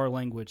part of our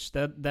language.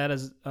 That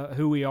is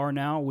who we are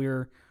now.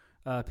 We're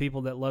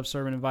people that love,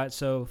 serve, and invite.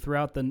 So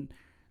throughout the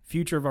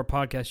future of our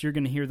podcast, you're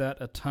going to hear that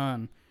a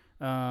ton.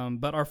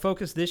 But our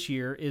focus this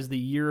year is the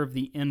year of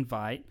the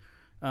invite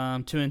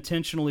to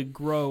intentionally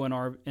grow in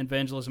our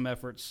evangelism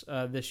efforts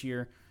this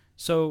year.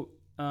 So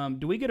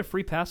do we get a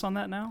free pass on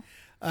that now?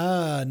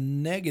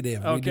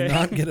 Negative. Okay. We do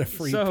not get a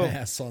free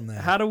pass on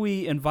that. How do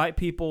we invite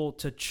people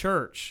to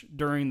church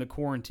during the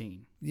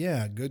quarantine?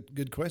 Yeah,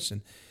 good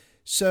question.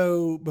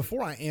 So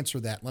before I answer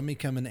that, let me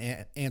come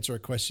and answer a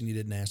question you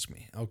didn't ask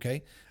me,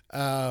 okay?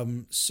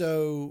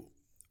 So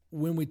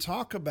when we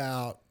talk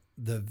about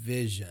the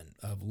vision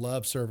of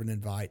love, serve, and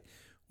invite,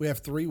 we have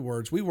 3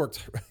 words. We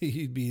worked,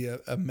 you'd be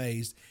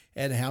amazed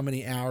at how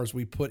many hours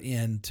we put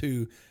in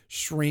to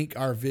shrink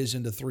our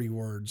vision to 3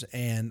 words.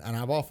 And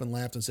I've often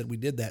laughed and said we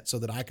did that so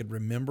that I could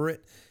remember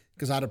it,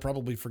 because I'd have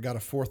probably forgot a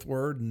 4th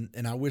word,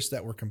 and I wish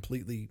that were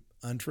completely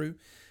untrue.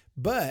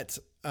 But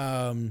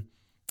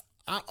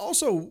I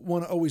also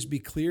want to always be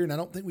clear, and I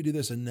don't think we do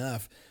this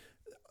enough,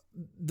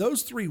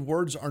 those 3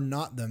 words are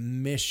not the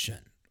mission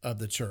of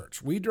the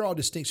church. We draw a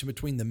distinction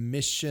between the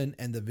mission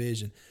and the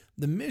vision.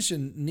 The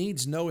mission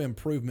needs no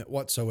improvement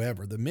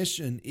whatsoever. The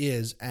mission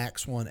is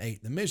Acts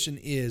 1:8. The mission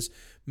is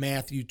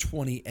Matthew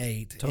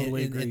 28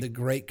 in the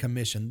Great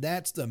Commission.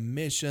 That's the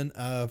mission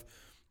of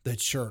the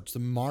church, the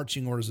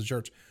marching orders of the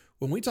church.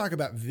 When we talk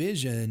about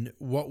vision,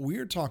 what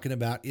we're talking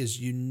about is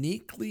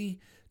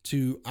uniquely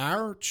to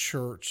our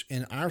church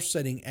and our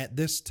setting at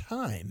this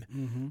time.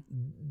 Mm-hmm.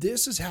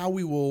 This is how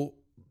we will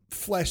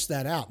flesh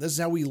that out. This is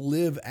how we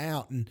live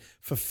out and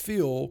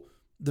fulfill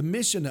the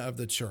mission of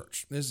the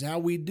church. This is how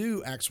we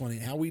do Acts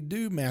 1:8, how we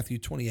do Matthew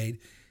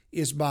 28,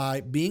 is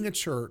by being a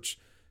church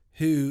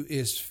who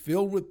is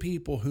filled with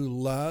people who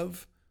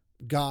love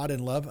God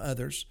and love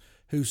others,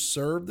 who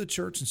serve the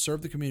church and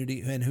serve the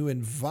community, and who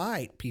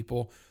invite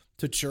people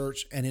to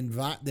church and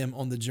invite them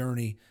on the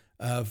journey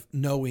of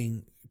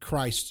knowing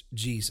Christ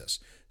Jesus.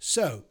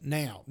 So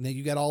now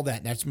you got all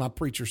that. That's my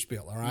preacher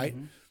spiel, all right?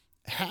 Mm-hmm.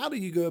 How do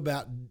you go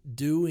about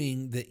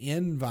doing the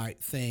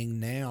invite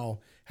thing now?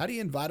 How do you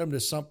invite them to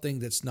something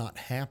that's not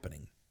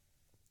happening?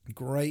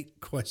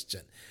 Great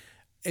question.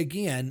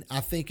 Again, I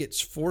think it's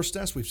forced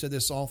us. We've said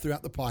this all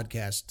throughout the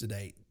podcast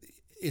today.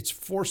 It's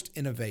forced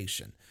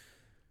innovation.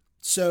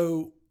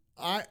 So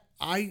I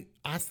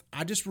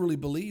just really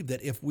believe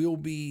that if we'll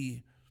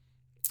be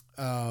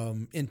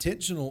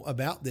intentional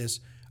about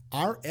this,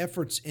 our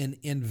efforts in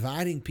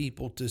inviting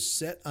people to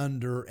sit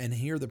under and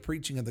hear the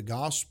preaching of the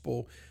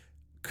gospel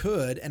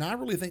could, and I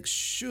really think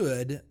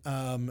should,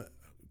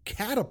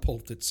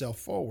 catapult itself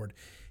forward.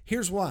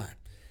 Here's why.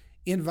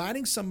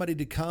 Inviting somebody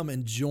to come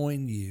and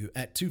join you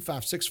at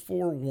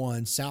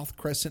 25641 South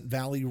Crescent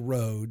Valley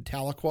Road,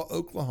 Tahlequah,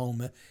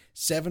 Oklahoma,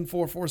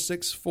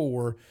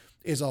 74464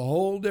 is a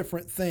whole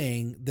different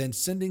thing than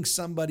sending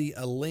somebody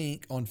a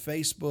link on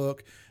Facebook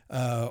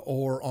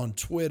or on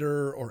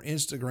Twitter or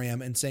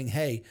Instagram and saying,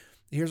 hey,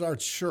 here's our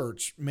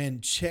church.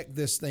 Man, check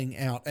this thing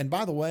out. And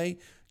by the way,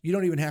 you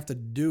don't even have to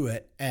do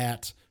it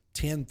at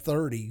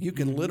 10:30. You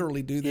can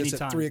literally do this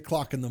anytime. At 3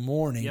 o'clock in the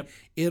morning. Yep.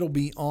 It'll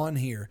be on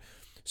here.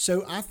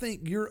 So I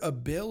think your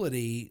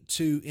ability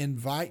to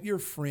invite your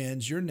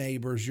friends, your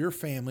neighbors, your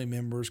family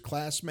members,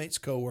 classmates,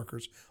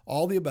 coworkers,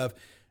 all the above,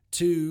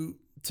 to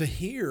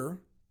hear,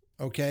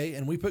 okay,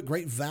 and we put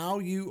great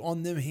value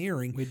on them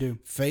hearing. We do.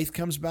 Faith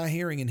comes by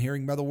hearing, and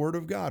hearing by the word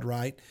of God,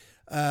 right?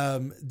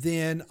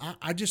 Then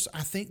I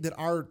think that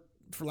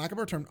for lack of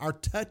a term, our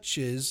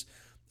touches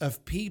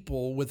of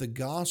people with the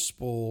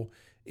gospel,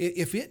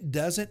 if it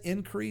doesn't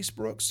increase,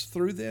 Brooks,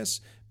 through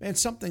this, man,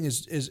 something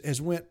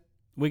has went.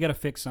 We got to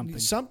fix something.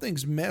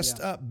 Something's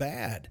messed up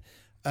bad.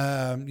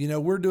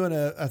 We're doing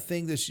a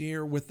thing this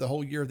year with the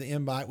whole year of the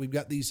invite. We've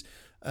got these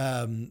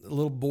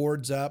little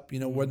boards up.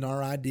 Wasn't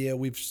our idea.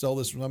 We've stole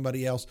this from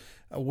somebody else.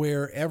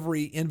 Where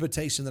every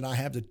invitation that I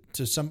have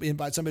to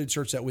invite somebody to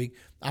church that week,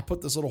 I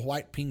put this little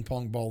white ping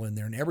pong ball in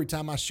there, and every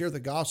time I share the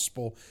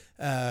gospel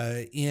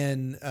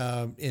in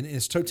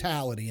its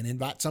totality and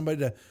invite somebody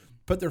to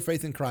put their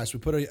faith in Christ, we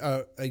put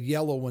a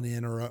yellow one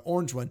in or an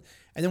orange one,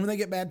 and then when they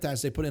get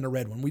baptized, they put in a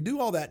red one. We do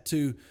all that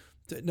to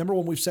number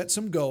one, we've set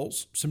some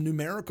goals, some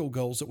numerical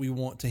goals that we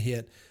want to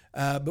hit,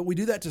 but we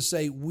do that to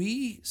say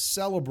we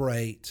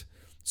celebrate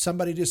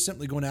somebody just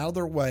simply going out of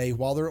their way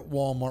while they're at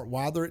Walmart,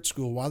 while they're at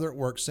school, while they're at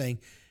work, saying,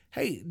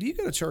 "Hey, do you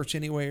go to church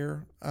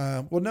anywhere?"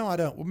 Well, no, I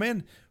don't. Well,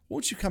 man,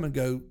 won't you come and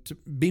go to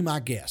be my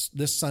guest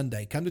this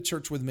Sunday? Come to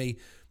church with me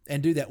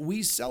and do that.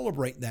 We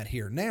celebrate that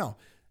here. Now,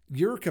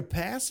 your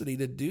capacity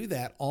to do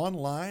that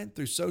online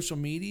through social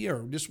media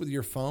or just with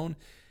your phone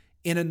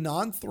in a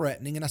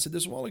non-threatening, and I said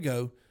this a while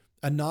ago,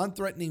 a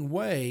non-threatening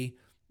way,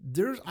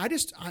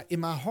 in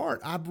my heart,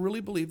 I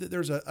really believe that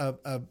there's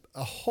a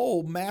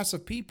whole mass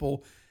of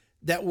people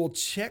that will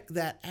check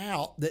that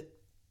out that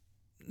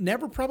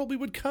never probably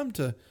would come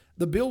to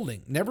the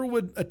building, never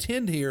would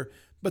attend here,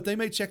 but they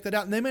may check that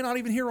out, and they may not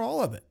even hear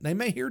all of it. They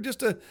may hear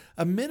just a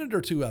minute or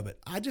two of it.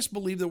 I just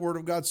believe the Word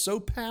of God's so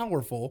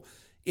powerful.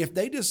 If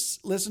they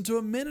just listen to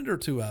a minute or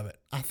two of it,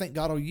 I think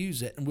God will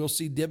use it, and we'll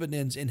see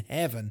dividends in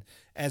heaven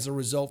as a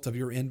result of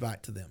your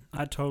invite to them.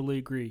 I totally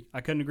agree.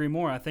 I couldn't agree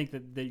more. I think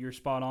that you're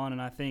spot on,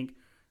 and I think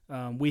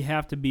we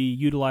have to be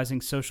utilizing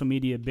social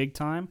media big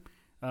time.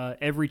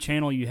 Every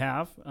channel you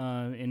have,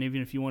 and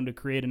even if you wanted to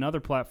create another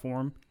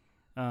platform,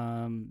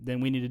 then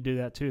we need to do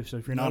that too. So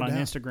if you're not on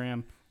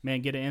Instagram,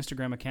 man, get an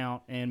Instagram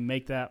account and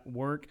make that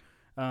work.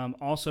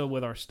 Also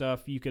with our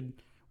stuff,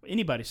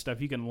 anybody's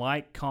stuff, you can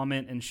like,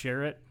 comment, and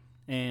share it,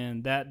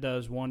 and that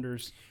does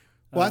wonders.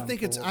 Well, I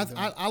think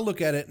I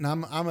look at it, and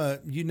I'm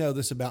you know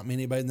this about me,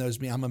 anybody that knows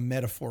me, I'm a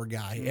metaphor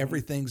guy. Mm-hmm.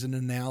 Everything's an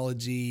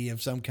analogy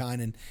of some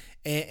kind,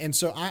 and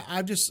so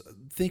I'm just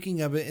thinking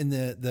of it in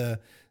the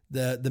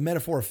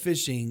metaphor of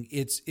fishing.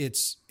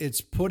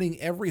 It's putting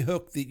every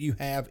hook that you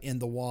have in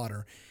the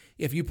water.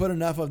 If you put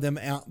enough of them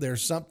out there,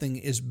 something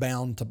is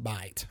bound to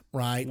bite,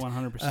 right?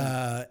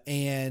 100%.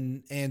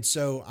 And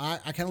so I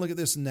kind of look at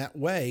this in that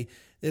way.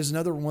 There's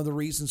another one of the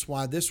reasons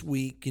why this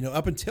week,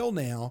 up until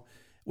now,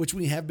 which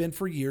we have been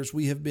for years,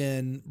 we have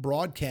been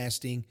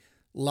broadcasting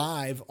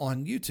live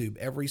on YouTube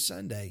every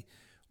Sunday.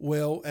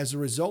 Well, as a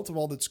result of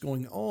all that's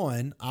going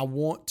on, I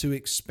want to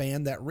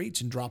expand that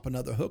reach and drop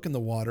another hook in the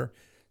water.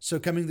 So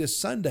coming this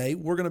Sunday,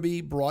 we're going to be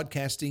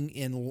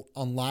broadcasting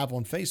on live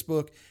on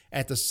Facebook.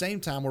 At the same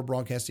time, we're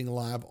broadcasting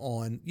live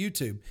on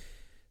YouTube.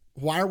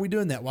 Why are we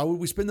doing that? Why would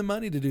we spend the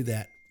money to do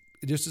that?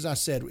 Just as I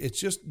said, it's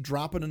just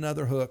dropping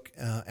another hook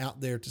out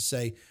there to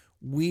say,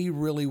 we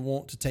really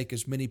want to take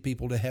as many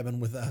people to heaven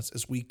with us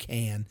as we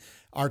can.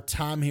 Our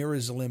time here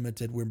is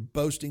limited. We're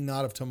boasting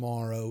not of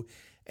tomorrow.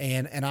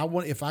 And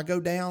if I go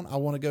down, I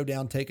want to go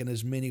down taking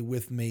as many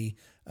with me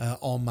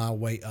on my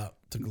way up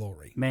to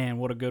glory. Man,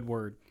 what a good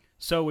word.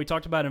 So we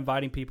talked about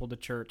inviting people to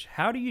church.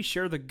 How do you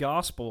share the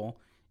gospel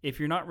if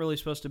you're not really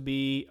supposed to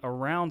be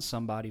around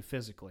somebody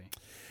physically?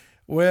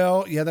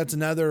 Well, yeah, that's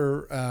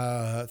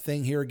another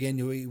thing here. Again,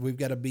 we've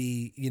got to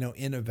be,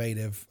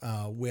 innovative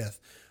with.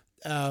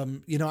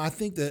 I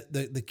think that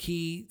the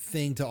key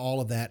thing to all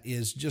of that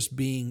is just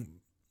being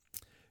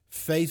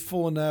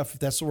faithful enough, if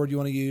that's the word you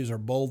want to use, or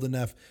bold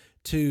enough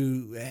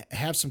to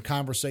have some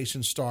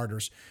conversation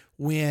starters.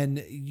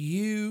 When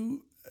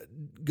you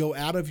go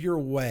out of your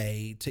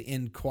way to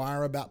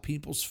inquire about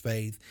people's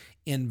faith,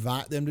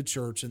 invite them to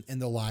church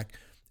and the like,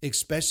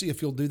 especially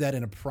if you'll do that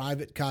in a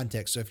private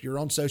context. So if you're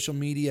on social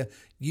media,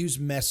 use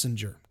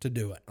Messenger to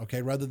do it,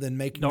 okay? Rather than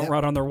making Don't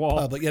write on their wall.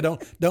 Public. Yeah,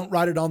 don't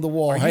write it on the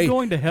wall. Are you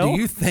going to hell? What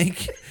do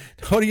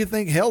you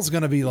think hell's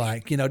going to be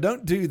like?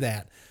 Don't do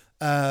that.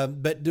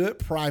 But do it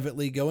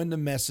privately. Go into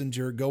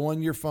Messenger. Go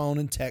on your phone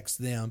and text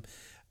them.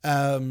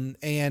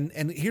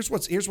 And here's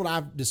what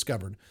I've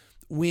discovered.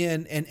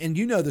 And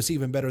you know this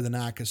even better than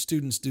I, because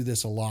students do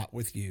this a lot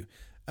with you,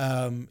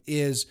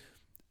 is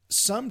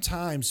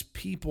sometimes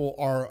people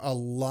are a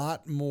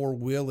lot more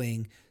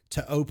willing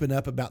to open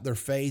up about their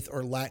faith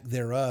or lack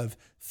thereof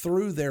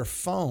through their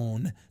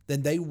phone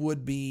than they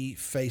would be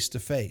face to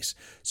face.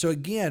 So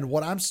again,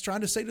 what I'm trying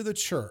to say to the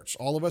church,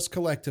 all of us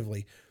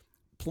collectively,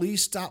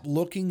 please stop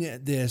looking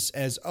at this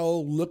as,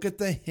 look at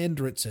the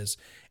hindrances,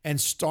 and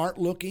start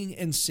looking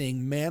and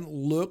seeing, man,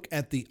 look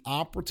at the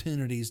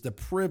opportunities, the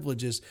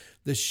privileges,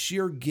 the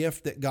sheer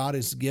gift that God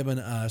has given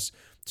us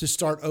to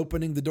start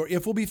opening the door.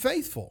 If we'll be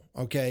faithful,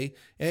 okay?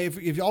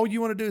 If all you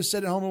want to do is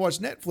sit at home and watch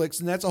Netflix,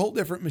 then that's a whole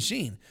different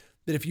machine.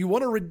 But if you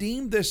want to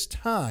redeem this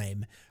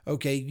time,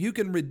 okay, you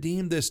can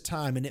redeem this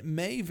time, and it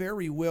may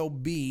very well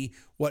be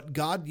what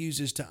God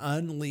uses to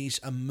unleash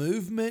a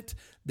movement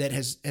that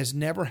has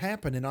never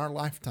happened in our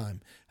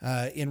lifetime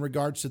in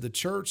regards to the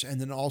church,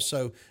 and then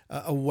also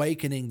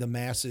awakening the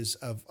masses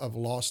of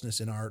lostness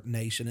in our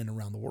nation and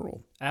around the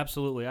world.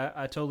 Absolutely.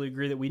 I totally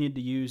agree that we need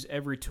to use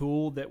every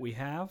tool that we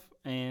have,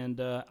 and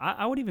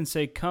I would even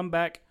say come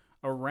back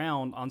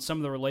around on some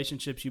of the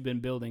relationships you've been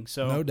building.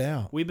 So no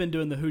doubt. We've been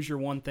doing the Who's Your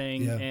One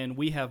thing, Yeah. and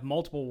we have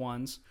multiple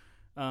ones.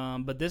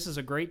 But this is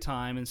a great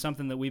time, and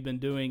something that we've been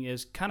doing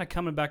is kind of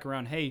coming back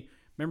around. Hey,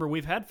 remember,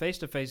 we've had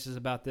face-to-faces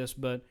about this,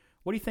 but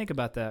what do you think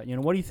about that?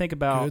 What do you think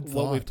about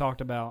what we've talked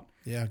about?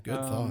 Yeah, good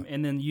thought.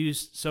 And then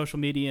use social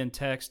media and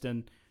text.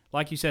 And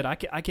like you said, I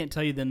can't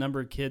tell you the number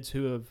of kids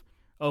who have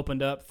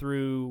opened up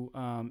through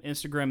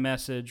Instagram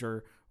message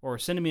or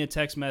sending me a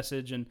text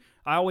message. And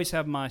I always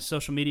have my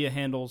social media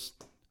handles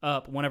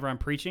up whenever I'm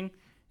preaching,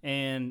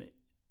 and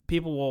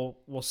people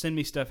will send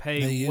me stuff.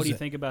 Hey, what do you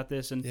think about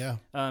this? And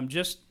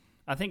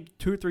I think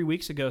 2 or 3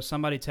 weeks ago,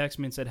 somebody texted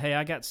me and said, hey,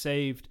 I got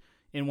saved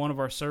in one of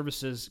our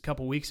services a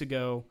couple weeks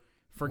ago.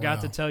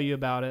 Forgot to tell you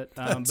about it,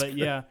 but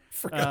yeah,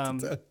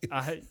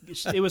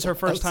 it was her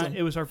first time.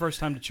 It was her first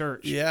time to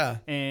church. Yeah,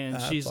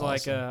 and she's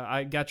like,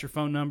 "I got your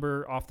phone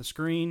number off the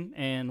screen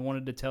and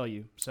wanted to tell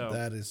you." So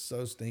that is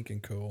so stinking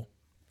cool.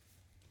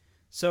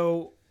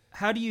 So,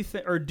 how do you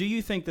think, or do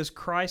you think this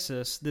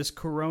crisis, this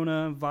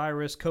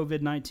coronavirus,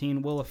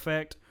 COVID-19, will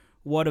affect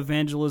what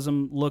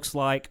evangelism looks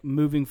like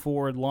moving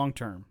forward long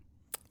term?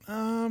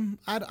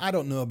 I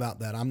don't know about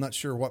that. I'm not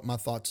sure what my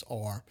thoughts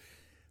are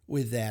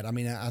with that. I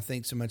mean, I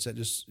think so much that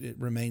it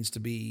remains to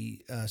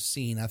be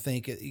seen. I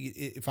think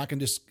if I can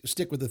just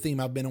stick with the theme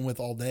I've been on with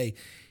all day,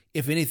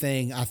 if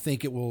anything, I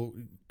think it will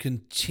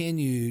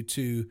continue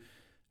to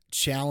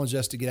challenge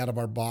us to get out of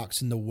our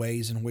box in the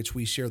ways in which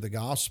we share the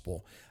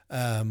gospel,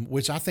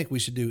 which I think we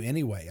should do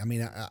anyway. I mean,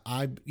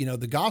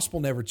 the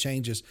gospel never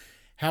changes.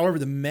 However,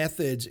 the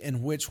methods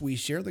in which we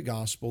share the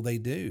gospel, they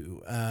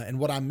do. And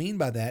what I mean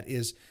by that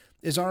is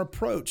our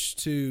approach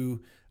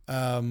to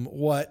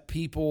what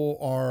people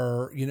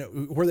are,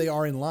 where they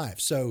are in life.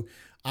 So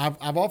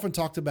I've often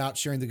talked about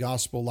sharing the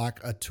gospel like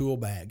a tool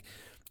bag.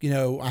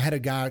 I had a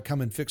guy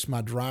come and fix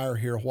my dryer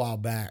here a while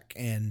back,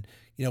 and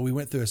we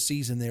went through a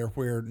season there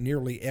where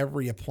nearly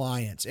every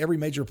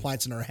major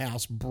appliance in our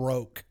house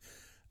broke.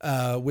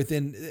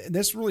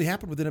 This really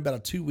happened within about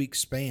a 2-week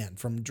span,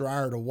 from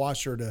dryer to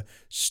washer to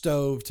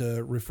stove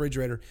to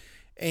refrigerator.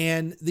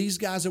 And these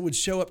guys that would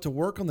show up to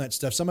work on that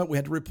stuff, some of it we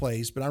had to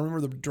replace, but I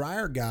remember the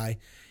dryer guy,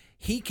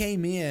 he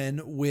came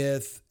in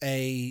with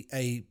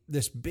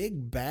this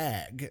big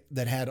bag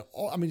that had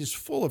just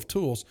full of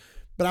tools.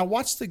 But I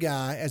watched the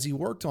guy as he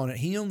worked on it.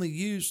 He only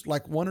used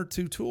like 1 or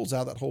 2 tools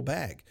out of that whole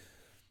bag.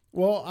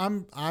 Well,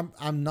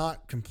 I'm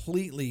not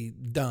completely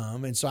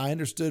dumb, and so I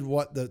understood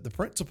what the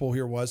principle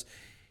here was.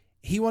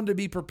 He wanted to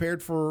be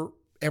prepared for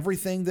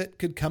everything that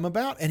could come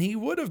about, and he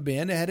would have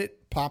been had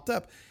it popped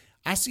up.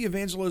 I see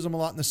evangelism a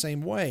lot in the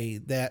same way,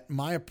 that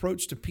my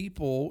approach to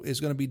people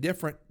is going to be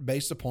different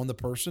based upon the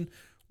person,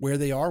 where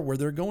they are, where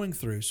they're going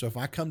through. So if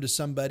I come to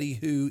somebody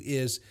who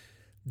is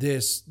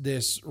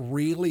this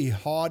really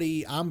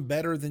haughty, I'm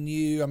better than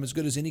you, I'm as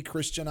good as any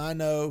Christian I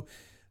know,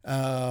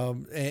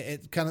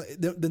 it kind of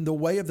the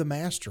way of the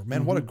master,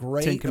 man, what a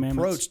great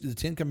approach to the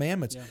 10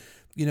 Commandments.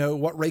 Yeah.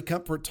 What Ray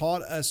Comfort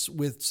taught us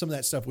with some of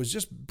that stuff was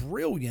just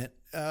brilliant,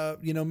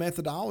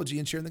 methodology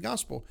in sharing the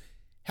gospel.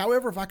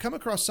 However, if I come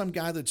across some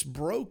guy that's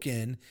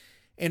broken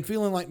and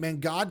feeling like, man,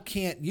 God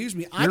can't use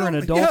me. You're an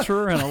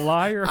adulterer and a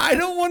liar. I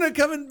don't want to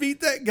come and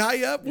beat that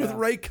guy up with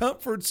Ray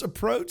Comfort's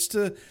approach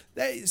to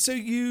that. So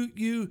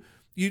you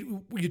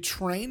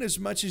train as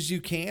much as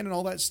you can and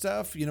all that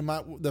stuff.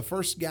 The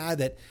first guy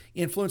that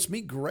influenced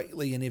me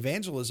greatly in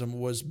evangelism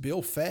was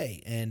Bill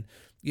Fay, and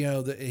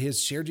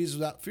his Share Jesus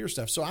Without Fear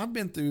stuff. So I've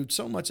been through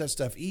so much of that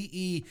stuff.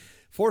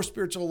 4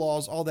 Spiritual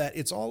Laws, all that.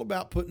 It's all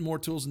about putting more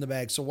tools in the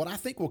bag. So what I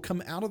think will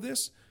come out of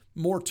this,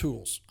 more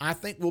tools. I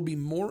think we'll be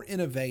more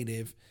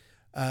innovative.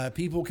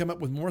 People come up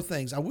with more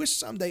things. I wish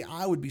someday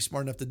I would be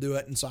smart enough to do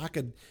it, and so I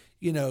could,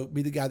 be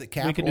the guy that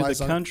capitalizes on it. We could do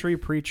the country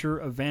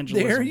preacher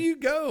evangelism. There you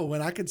go.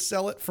 And I could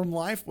sell it from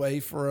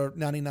Lifeway for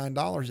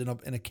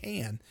 $99 in a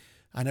can.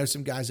 I know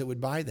some guys that would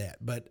buy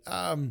that. But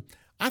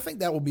I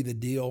think that will be the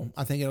deal.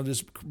 I think it'll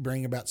just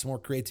bring about some more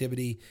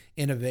creativity,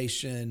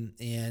 innovation,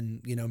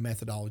 and,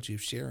 methodology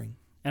of sharing.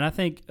 And I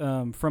think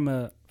from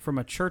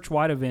a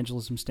church-wide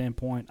evangelism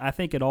standpoint, I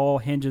think it all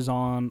hinges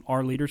on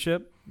our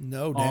leadership.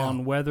 No doubt.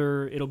 On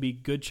whether it'll be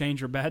good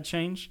change or bad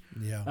change.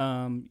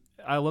 Yeah.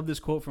 I love this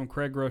quote from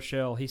Craig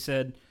Rochelle. He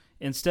said,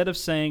 instead of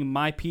saying,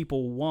 my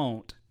people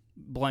won't,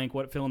 blank,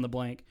 what fill in the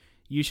blank,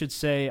 you should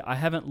say, I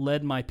haven't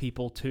led my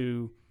people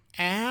to...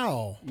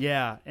 Ow.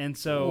 Yeah, and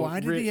so...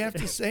 Why did he have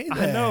to say that?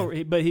 I know,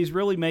 but he's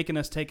really making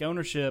us take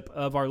ownership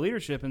of our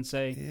leadership and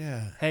say,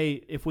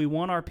 hey, if we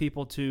want our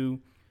people to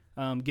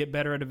get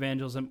better at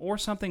evangelism, or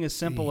something as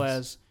simple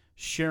as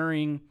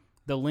sharing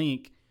the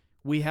link,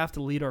 we have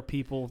to lead our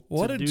people to do that.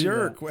 What a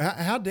jerk.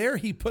 How dare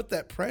he put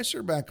that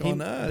pressure back on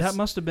us? That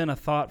must have been a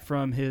thought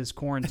from his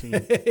quarantine.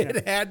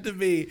 It had to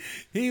be.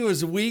 He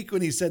was weak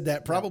when he said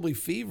that, probably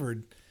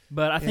fevered.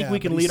 But I think we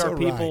can lead our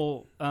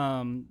people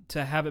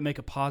to have it make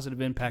a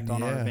positive impact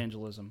on our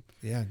evangelism.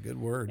 Yeah, good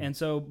word. And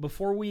so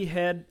before we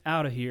head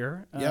out of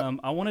here,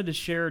 I wanted to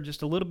share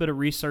just a little bit of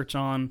research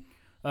on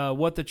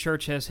what the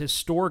church has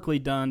historically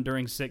done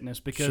during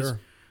sickness, because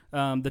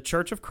the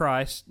Church of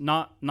Christ,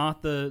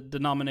 not the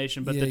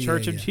denomination, but the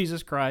Church of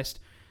Jesus Christ,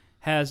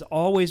 has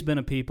always been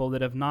a people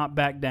that have not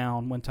backed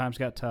down when times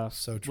got tough,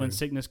 So true. when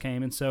sickness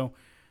came. And so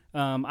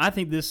I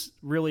think this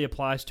really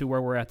applies to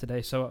where we're at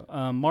today. So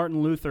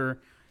Martin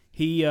Luther,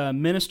 he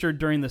ministered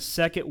during the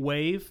second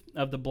wave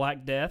of the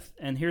Black Death,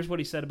 and here's what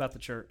he said about the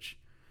church.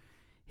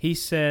 He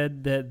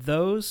said that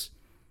those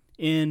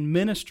in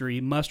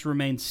ministry must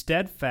remain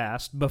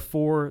steadfast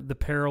before the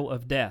peril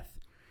of death.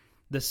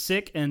 The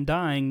sick and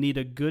dying need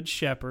a good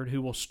shepherd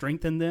who will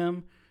strengthen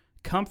them,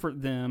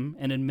 comfort them,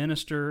 and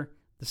administer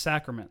the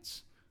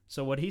sacraments.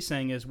 So what he's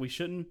saying is we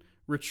shouldn't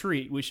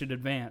retreat, we should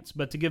advance.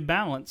 But to give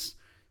balance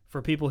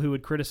for people who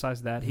would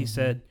criticize that, he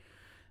said,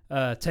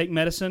 take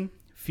medicine,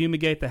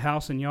 fumigate the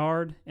house and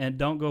yard, and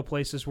don't go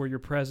places where your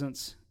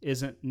presence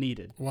isn't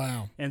needed.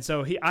 Wow. And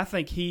so I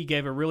think he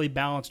gave a really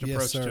balanced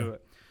approach to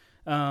it.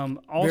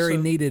 Also, very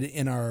needed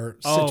in our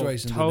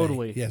situation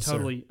totally, today. Yes,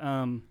 totally.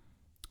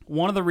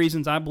 One of the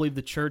reasons I believe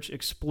the church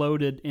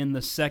exploded in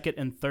the second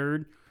and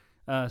third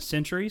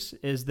centuries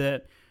is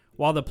that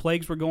while the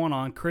plagues were going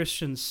on,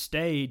 Christians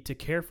stayed to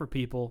care for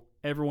people.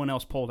 Everyone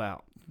else pulled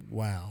out.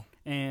 Wow.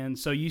 And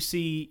so you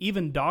see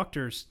even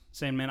doctors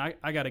saying, man,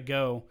 I got to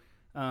go.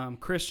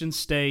 Christians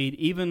stayed,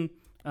 even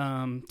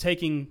not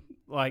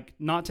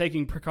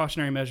taking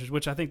precautionary measures,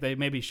 which I think they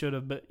maybe should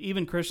have, but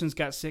even Christians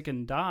got sick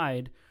and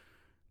died,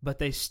 but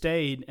they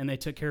stayed and they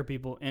took care of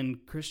people,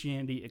 and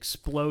Christianity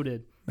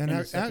exploded. Man,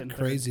 how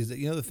crazy is that?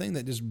 The thing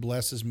that just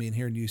blesses me in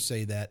hearing you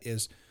say that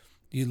is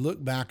you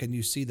look back and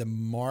you see the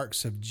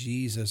marks of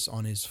Jesus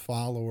on his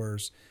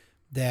followers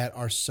that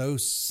are so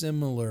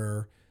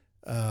similar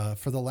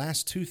for the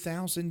last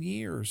 2,000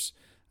 years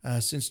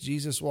since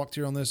Jesus walked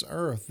here on this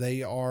earth.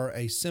 They are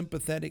a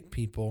sympathetic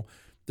people.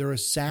 They're a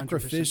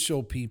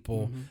sacrificial 100%.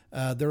 People.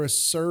 Mm-hmm. They're a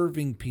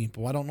serving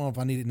people. I don't know if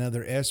I need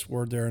another S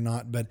word there or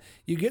not, but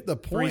you get the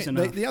point.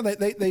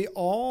 They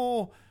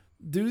all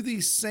do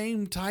these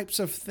same types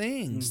of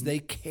things. Mm-hmm. They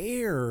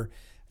care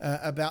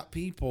about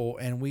people,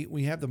 and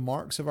we have the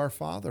marks of our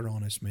Father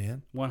on us,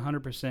 man.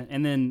 100%.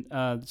 And then,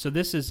 so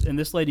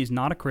this lady's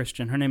not a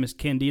Christian. Her name is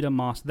Candida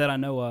Moss, that I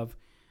know of.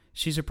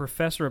 She's a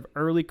professor of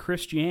early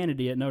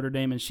Christianity at Notre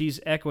Dame, and she's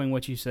echoing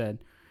what you said.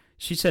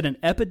 She said an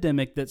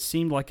epidemic that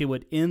seemed like it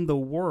would end the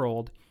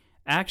world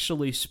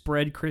actually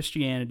spread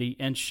Christianity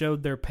and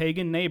showed their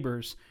pagan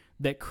neighbors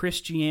that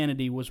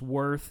Christianity was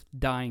worth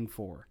dying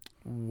for.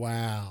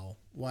 Wow.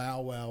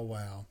 Well,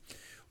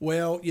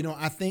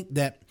 I think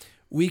that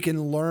we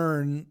can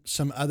learn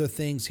some other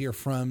things here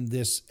from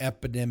this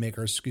epidemic,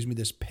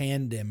 this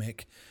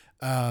pandemic,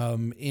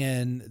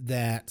 in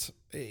that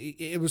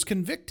it was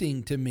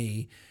convicting to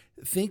me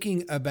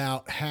thinking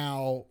about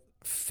how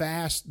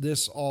fast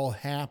this all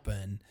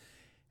happened.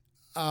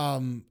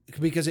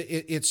 Because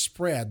it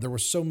spread. There were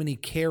so many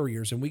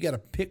carriers, and we got a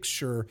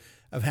picture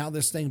of how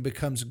this thing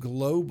becomes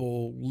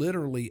global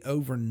literally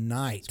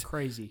overnight. It's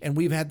crazy. And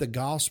we've had the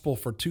gospel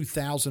for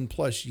 2,000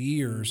 plus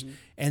years, mm-hmm.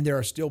 and there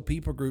are still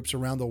people groups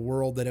around the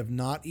world that have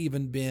not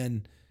even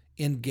been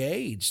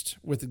engaged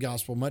with the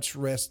gospel, much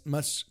less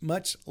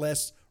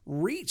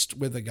reached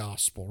with the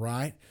gospel,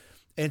 right?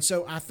 And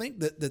so I think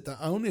that the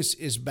onus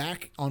is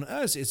back on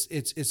us.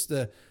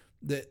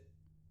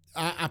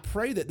 I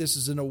pray that this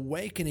is an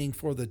awakening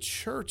for the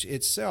church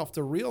itself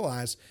to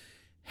realize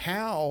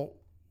how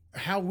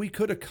we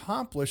could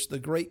accomplish the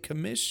Great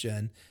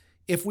Commission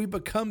if we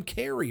become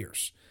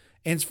carriers.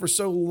 And for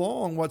so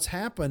long, what's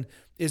happened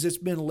is it's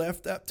been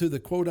left up to the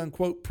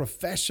quote-unquote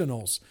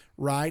professionals,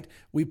 right?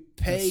 We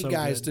pay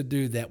guys to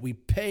do that. We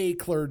pay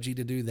clergy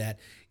to do that.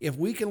 If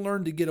we can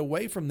learn to get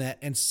away from that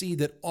and see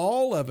that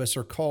all of us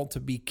are called to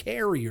be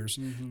carriers,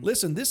 mm-hmm.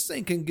 Listen, this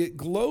thing can get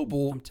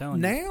global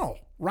now.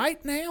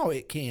 Right now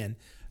it can.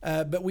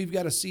 But we've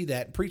got to see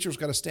that. Preachers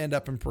got to stand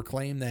up and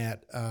proclaim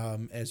that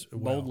as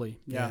well. Boldly,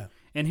 yeah.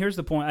 And here's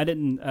the point. I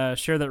didn't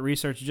share that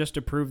research just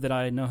to prove that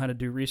I know how to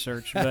do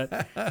research.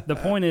 But the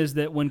point is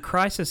that when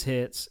crisis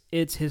hits,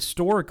 it's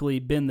historically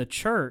been the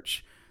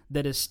church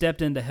that has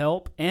stepped in to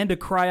help and to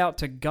cry out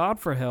to God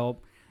for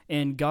help,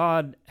 and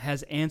God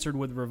has answered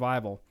with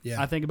revival. Yeah.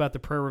 I think about the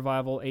prayer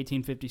revival,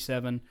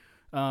 1857,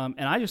 and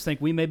I just think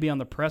we may be on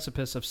the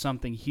precipice of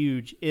something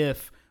huge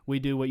if we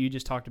do what you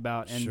just talked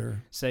about and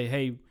say,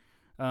 hey,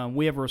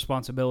 we have a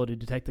responsibility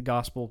to take the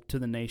gospel to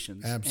the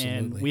nations. Absolutely.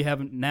 And we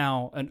haven't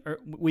now,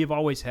 we've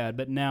always had,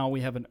 but now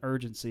we have an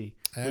urgency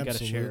we got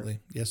to share. Absolutely.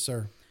 Yes,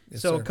 sir.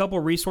 Yes, so sir. A couple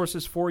of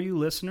resources for you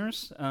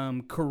listeners.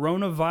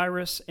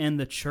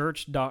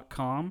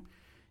 Coronavirusandthechurch.com.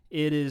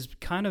 It has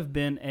kind of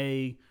been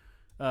a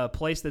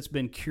place that's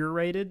been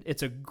curated.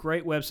 It's a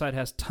great website,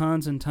 has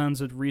tons and tons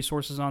of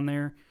resources on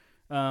there.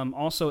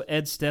 Also,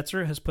 Ed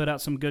Stetzer has put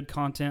out some good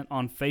content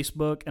on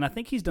Facebook, and I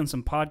think he's done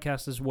some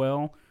podcasts as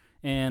well.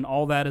 And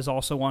all that is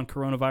also on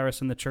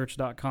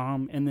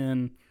coronavirusandthechurch.com. And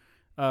then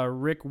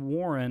Rick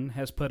Warren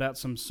has put out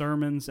some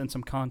sermons and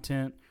some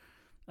content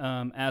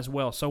as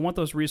well. So I want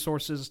those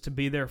resources to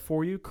be there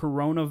for you,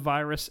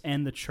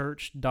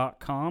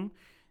 coronavirusandthechurch.com,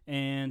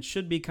 and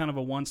should be kind of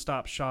a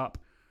one-stop shop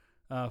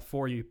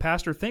for you.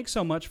 Pastor, thanks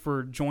so much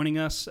for joining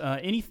us.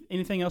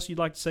 Anything else you'd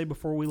like to say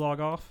before we log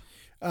off?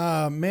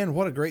 Man,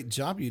 what a great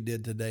job you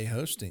did today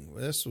hosting.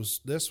 This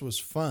was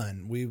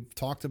fun. We've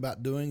talked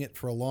about doing it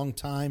for a long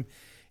time.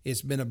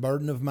 It's been a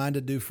burden of mine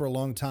to do for a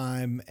long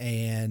time,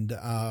 and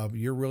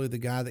you're really the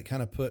guy that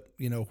kind of put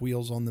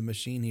wheels on the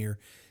machine here.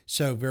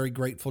 So very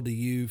grateful to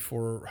you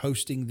for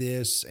hosting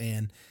this.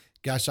 And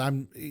gosh,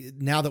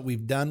 now that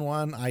we've done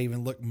one, I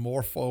even look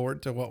more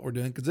forward to what we're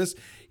doing, because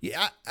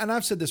and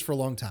I've said this for a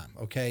long time,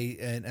 okay,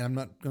 and I'm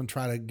not going to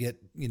try to get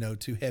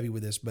too heavy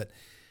with this, but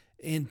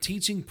in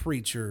teaching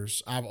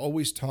preachers, I've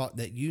always taught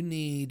that you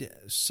need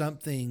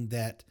something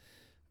that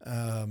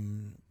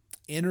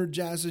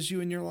energizes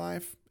you in your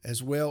life,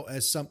 as well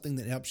as something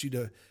that helps you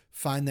to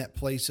find that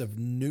place of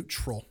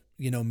neutral,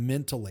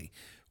 mentally.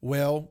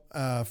 Well,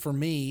 for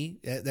me,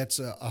 that's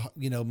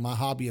my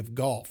hobby of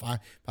golf. If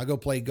I go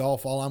play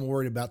golf, all I'm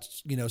worried about,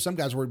 some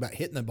guys are worried about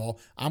hitting the ball.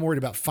 I'm worried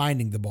about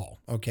finding the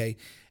ball. Okay.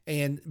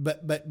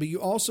 But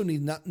you also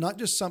need not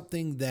just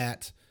something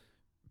that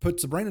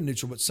puts the brain in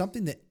neutral, but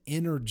something that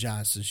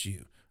energizes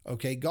you.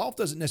 Okay. Golf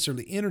doesn't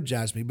necessarily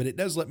energize me, but it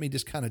does let me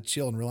just kind of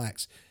chill and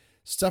relax.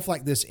 Stuff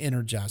like this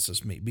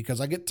energizes me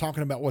because I get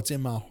talking about what's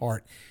in my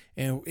heart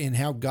and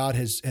how God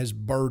has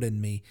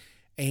burdened me.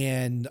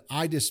 And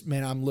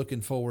I'm looking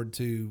forward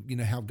to,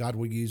 how God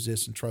will use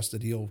this, and trust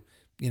that He'll,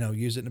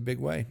 use it in a big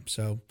way.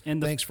 So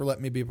thanks for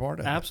letting me be a part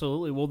of it.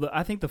 Absolutely. Well,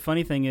 I think the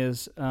funny thing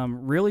is,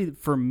 really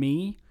for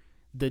me,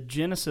 the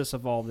genesis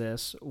of all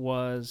this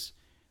was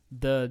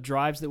the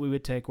drives that we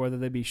would take, whether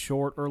they be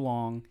short or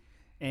long,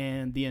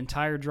 and the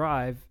entire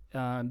drive.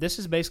 This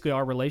is basically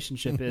our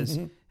relationship is,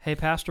 hey,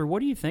 Pastor, what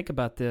do you think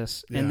about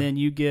this? Yeah. And then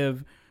you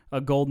give a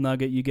gold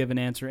nugget, you give an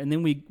answer, and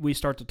then we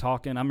start to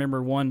talk. And I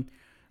remember one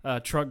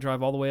truck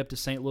drive all the way up to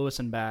St. Louis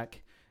and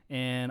back,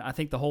 and I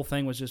think the whole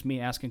thing was just me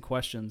asking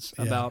questions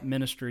about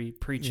ministry,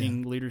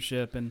 preaching,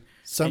 leadership, and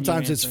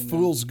sometimes it's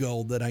fool's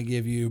gold that I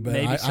give you, but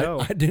maybe so.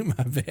 I do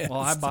my best. Well,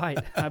 I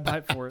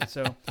bite for it.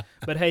 So,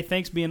 but hey,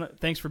 thanks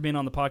for being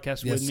on the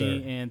podcast with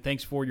me, and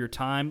thanks for your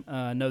time.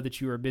 I know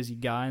that you are a busy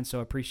guy, and so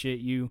I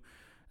appreciate you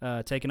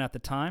taking out the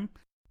time.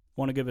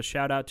 Want to give a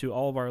shout out to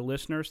all of our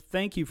listeners.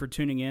 Thank you for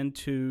tuning in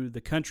to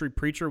The Country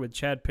Preacher with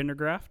Chadd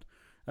Pendergraft.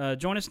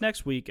 Join us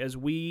next week as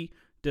we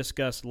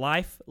discuss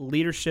life,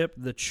 leadership,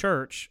 the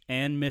church,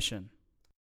 and mission.